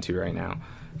to go into right now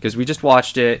because we just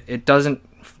watched it. It doesn't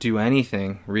do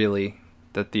anything really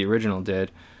that the original did,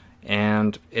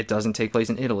 and it doesn't take place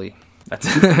in Italy.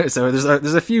 So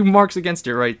there's a few marks against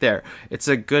it right there. It's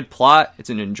a good plot. It's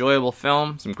an enjoyable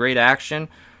film. Some great action.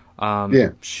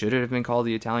 Should it have been called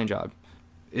The Italian Job?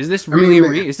 Is this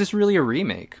really is this really a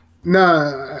remake?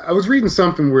 Nah, I was reading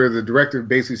something where the director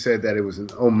basically said that it was an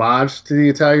homage to The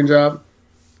Italian Job.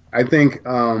 I think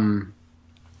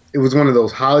it was one of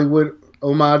those Hollywood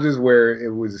homages where it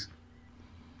was,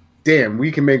 damn,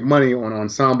 we can make money on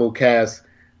ensemble cast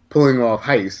pulling off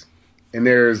heists. And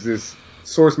there's this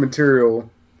source material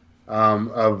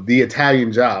of The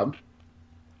Italian Job.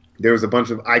 There was a bunch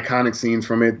of iconic scenes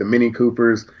from it, the Mini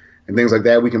Coopers and things like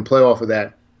that. We can play off of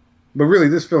that. But really,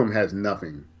 this film has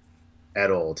nothing at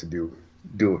all to do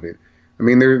with it. I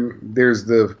mean, there's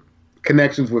the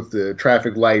connections with the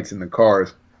traffic lights and the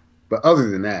cars, but other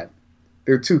than that,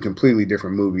 they're two completely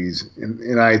different movies.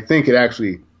 And I think it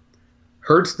actually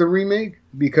hurts the remake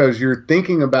because you're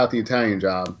thinking about The Italian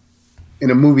Job in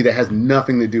a movie that has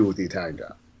nothing to do with The Italian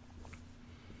Job.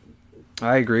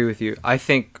 I agree with you. I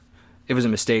think it was a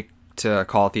mistake to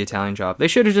call it The Italian Job. They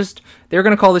should have they were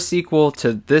going to call the sequel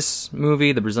to this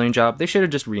movie, The Brazilian Job. They should have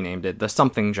just renamed it The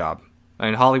Something Job. I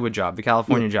mean, Hollywood Job, The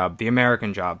California Job, The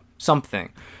American Job,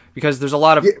 something. Because there's a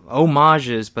lot of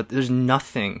homages, but there's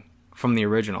nothing from the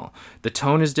original. The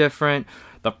tone is different.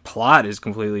 The plot is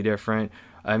completely different.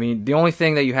 I mean, the only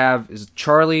thing that you have is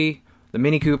Charlie, the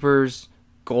Mini Coopers,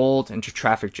 Gold, and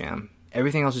Traffic Jam.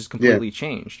 Everything else is completely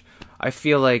changed. I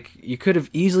feel like you could have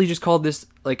easily just called this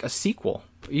like a sequel,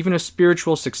 even a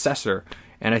spiritual successor,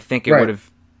 and I think that would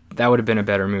have been a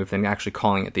better move than actually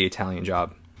calling it The Italian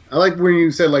Job. I like when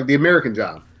you said like The American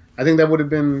Job. I think that would have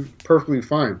been perfectly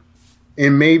fine.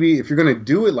 And maybe if you're going to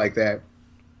do it like that,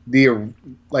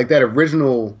 that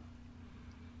original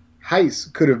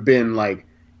heist could have been like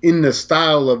in the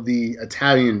style of The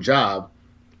Italian Job.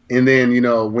 And then,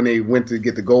 when they went to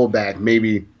get the gold back,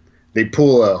 maybe they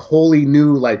pull a wholly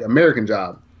new like American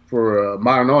Job for a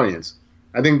modern audience.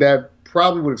 I think that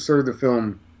probably would have served the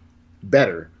film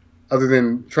better, other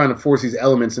than trying to force these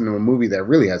elements into a movie that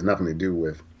really has nothing to do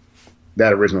with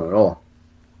that original at all.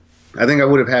 I think I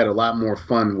would have had a lot more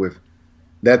fun with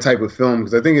that type of film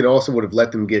because I think it also would have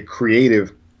let them get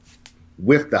creative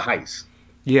with the heist.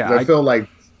 Yeah, I felt like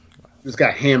this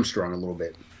got hamstrung a little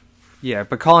bit. Yeah,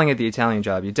 but calling it The Italian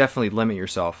Job, you definitely limit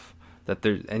yourself.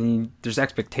 There's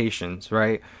expectations,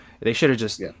 right? They should have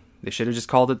just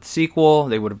called it the sequel.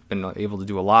 They would have been able to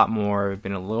do a lot more,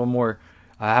 been a little more,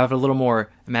 have a little more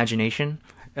imagination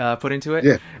put into it.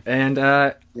 Yeah. And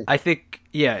I think,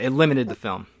 it limited the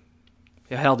film.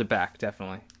 It held it back,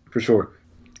 definitely. For sure.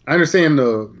 I understand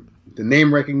the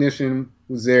name recognition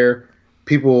was there.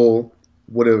 People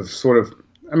would have sort of,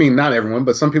 I mean, not everyone,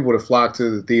 but some people would have flocked to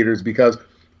the theaters because,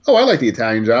 oh, I like The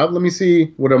Italian Job. Let me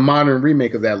see what a modern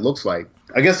remake of that looks like.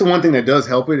 I guess the one thing that does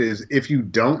help it is if you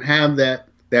don't have that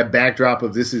backdrop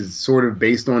of this is sort of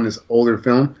based on this older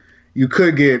film, you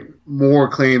could get more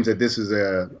claims that this is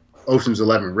a Ocean's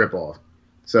 11 ripoff.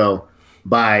 So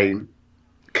by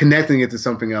connecting it to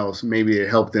something else, maybe it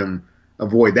helped them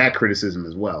avoid that criticism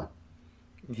as well.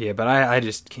 Yeah, but I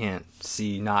just can't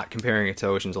see not comparing it to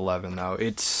Ocean's 11 though.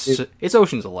 It's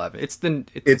Ocean's 11.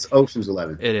 It's Ocean's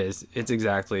 11. It is. It's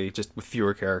exactly just with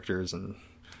fewer characters and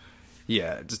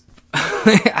just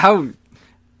how,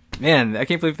 man, I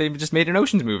can't believe they just made an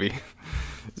Ocean's movie.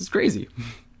 This is crazy.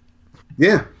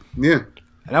 Yeah. And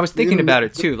I was thinking about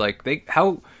it too, like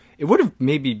it would have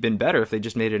maybe been better if they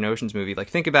just made an Ocean's movie. Like,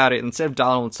 think about it, instead of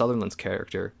Donald Sutherland's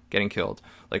character getting killed,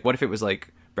 like, what if it was,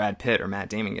 like, Brad Pitt or Matt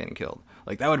Damon getting killed?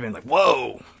 Like, that would have been like,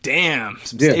 whoa, damn,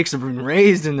 some stakes have been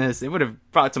raised in this. It would have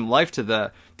brought some life to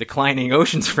the declining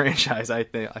Ocean's franchise, I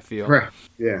feel. Right,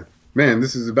 yeah. Man,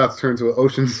 this is about to turn into an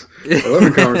Ocean's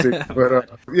 11 conversation. But,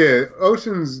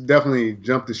 Ocean's definitely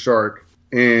jumped the shark,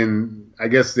 and I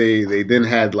guess they then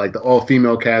had, like, the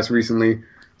all-female cast recently.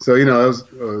 So, it was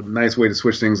a nice way to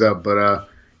switch things up. But,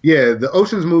 the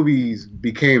Ocean's movies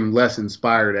became less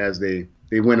inspired as they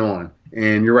went on.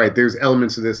 And you're right, there's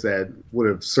elements of this that would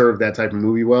have served that type of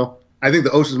movie well. I think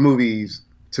the Ocean's movies,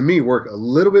 to me, work a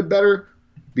little bit better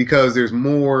because there's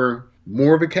more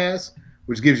of a cast,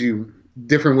 which gives you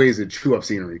different ways to chew up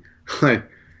scenery. Like,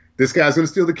 this guy's going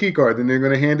to steal the key card, then they're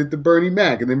going to hand it to Bernie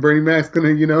Mac, and then Bernie Mac's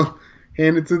going to,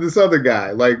 hand it to this other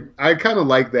guy. Like, I kind of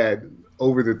like that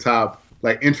over-the-top,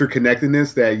 like,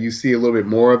 interconnectedness that you see a little bit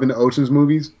more of in the Ocean's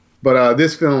movies. But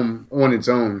this film, on its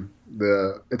own,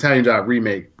 the Italian Job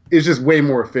remake, is just way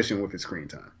more efficient with its screen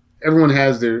time. Everyone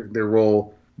has their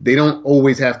role. They don't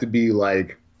always have to be,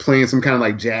 like, playing some kind of,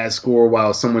 like, jazz score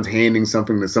while someone's handing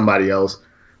something to somebody else.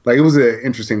 Like, it was an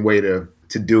interesting way to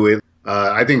do it.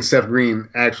 I think Seth Green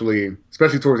actually,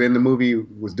 especially towards the end of the movie,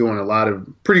 was doing a lot of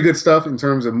pretty good stuff in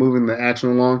terms of moving the action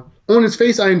along. On its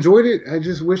face, I enjoyed it. I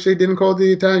just wish they didn't call it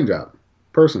The Italian Job,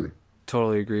 personally.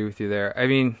 Totally agree with you there. I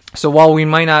mean, so while we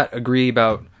might not agree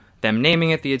about them naming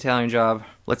it The Italian Job,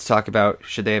 let's talk about,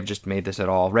 should they have just made this at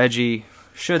all? Reggie,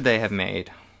 should they have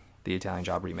made The Italian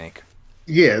Job remake?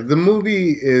 Yeah, the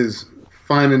movie is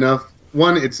fine enough.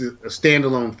 One, it's a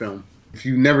standalone film. If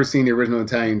you've never seen the original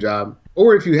Italian Job,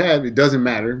 or if you have, it doesn't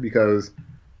matter because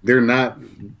they're not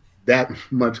that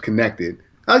much connected.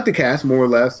 I like the cast, more or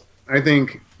less. I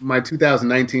think my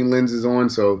 2019 lens is on,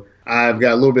 so I've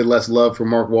got a little bit less love for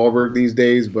Mark Wahlberg these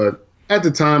days, but at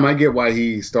the time, I get why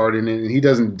he started it, and he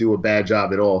doesn't do a bad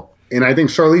job at all. And I think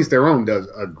Charlize Theron does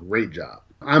a great job.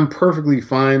 I'm perfectly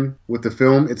fine with the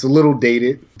film. It's a little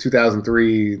dated.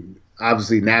 2003,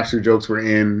 obviously, Napster jokes were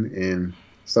in and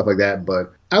stuff like that,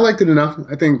 but I liked it enough.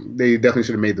 I think they definitely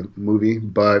should have made the movie,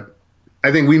 but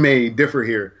I think we may differ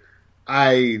here.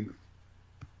 I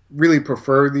really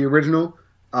prefer the original,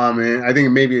 and I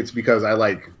think maybe it's because I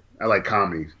like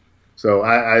comedies. So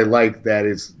I like that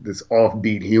it's this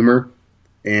offbeat humor,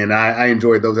 and I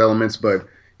enjoyed those elements. But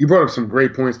you brought up some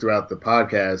great points throughout the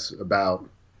podcast about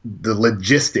the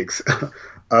logistics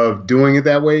of doing it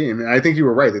that way, and I think you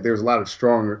were right that there's a lot of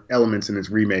strong elements in this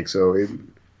remake, so it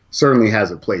certainly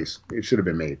has a place. It should have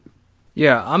been made.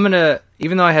 Yeah,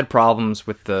 even though I had problems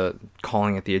with the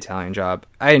calling it The Italian Job,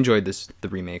 I enjoyed the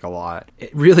remake a lot.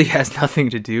 It really has nothing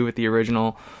to do with the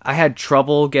original. I had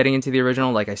trouble getting into the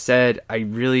original. Like I said, I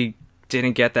really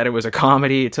didn't get that it was a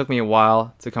comedy. It took me a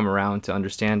while to come around to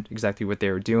understand exactly what they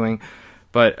were doing.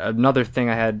 But another thing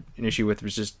I had an issue with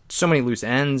was just so many loose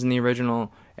ends in the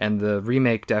original, and the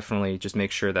remake definitely just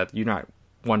makes sure that you're not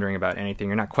wondering about anything.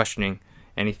 You're not questioning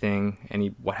anything,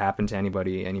 what happened to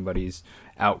anybody's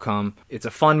outcome. It's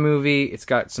a fun movie. It's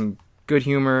got some good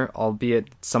humor, albeit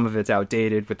some of it's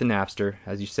outdated with the Napster,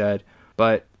 as you said.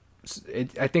 But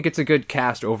I think it's a good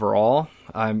cast overall.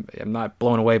 I'm not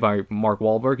blown away by Mark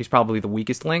Wahlberg. He's probably the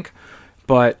weakest link.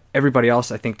 But everybody else,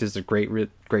 I think, does a great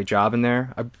job in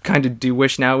there. I kind of do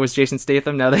wish now it was Jason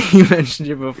Statham, now that you mentioned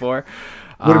it before.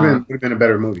 Would have been a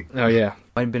better movie. Oh, yeah.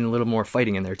 Might have been a little more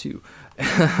fighting in there, too.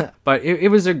 But it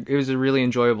was a really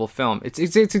enjoyable film. It's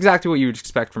exactly what you would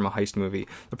expect from a heist movie.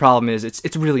 The problem is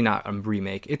it's really not a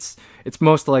remake. It's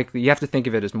most likely, you have to think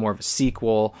of it as more of a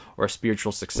sequel or a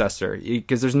spiritual successor,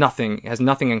 because it has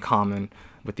nothing in common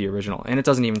with the original, and it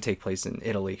doesn't even take place in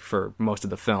Italy for most of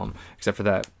the film, except for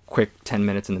that quick 10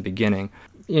 minutes in the beginning.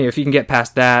 If you can get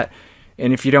past that,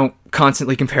 and if you don't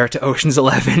constantly compare it to Ocean's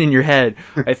 11 in your head,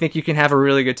 I think you can have a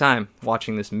really good time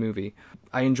watching this movie.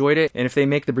 I enjoyed it, and if they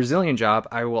make the Brazilian job,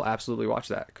 I will absolutely watch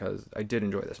that, because I did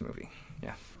enjoy this movie.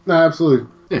 Yeah. No, absolutely.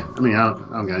 Yeah, I mean, I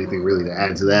don't got anything really to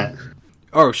add to that.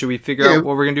 Oh, should we figure out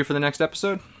what we're going to do for the next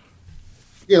episode?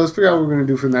 Yeah, let's figure out what we're going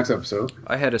to do for the next episode.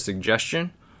 I had a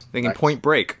suggestion. Thinking Point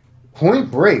Break.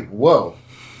 Point Break? Whoa.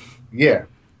 Yeah.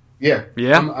 Yeah?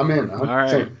 I'm in. All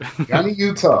right. Johnny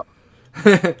Utah.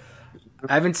 I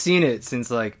haven't seen it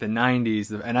since like the 90s,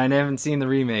 and I haven't seen the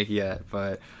remake yet,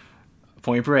 but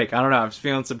Point Break, I don't know, I was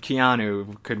feeling some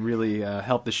Keanu could really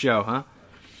help the show, huh?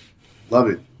 Love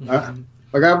it.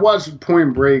 I've watched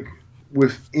Point Break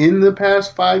within the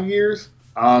past 5 years,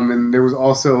 and there was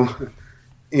also,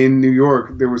 in New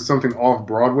York, there was something off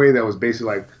Broadway that was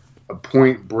basically like a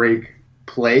Point Break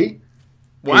play.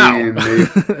 Wow. And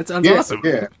that sounds awesome.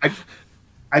 Yeah.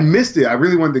 I missed it. I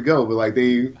really wanted to go, but like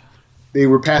they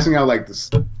were passing out like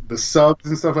the subs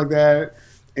and stuff like that,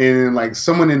 and like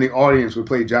someone in the audience would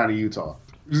play Johnny Utah.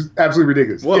 It was absolutely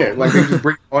ridiculous. Whoa. Yeah, like they just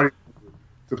bring the audience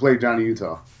to play Johnny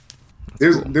Utah.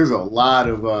 There's a lot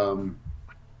of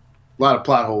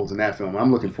plot holes in that film.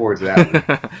 I'm looking forward to that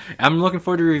one. I'm looking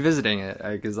forward to revisiting it,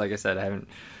 because like I said,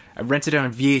 I rented it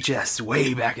on VHS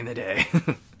way back in the day.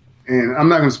 And I'm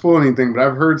not going to spoil anything, but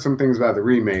I've heard some things about the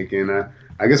remake, and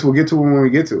I guess we'll get to it when we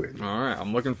get to it. All right,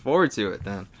 I'm looking forward to it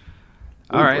then.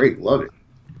 All right, great, love it.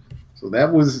 So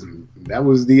that was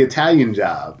the Italian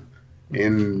Job,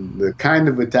 and the kind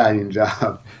of Italian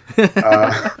Job.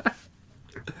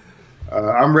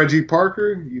 I'm Reggie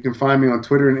Parker. You can find me on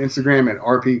Twitter and Instagram at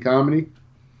RP Comedy.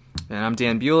 And I'm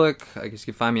Dan Bulick. I guess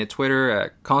you can find me at Twitter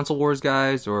at Console Wars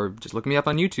Guys, or just look me up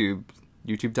on YouTube,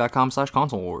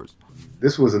 youtube.com/Console Wars.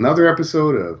 This was another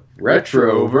episode of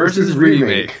Retro versus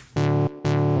Remake.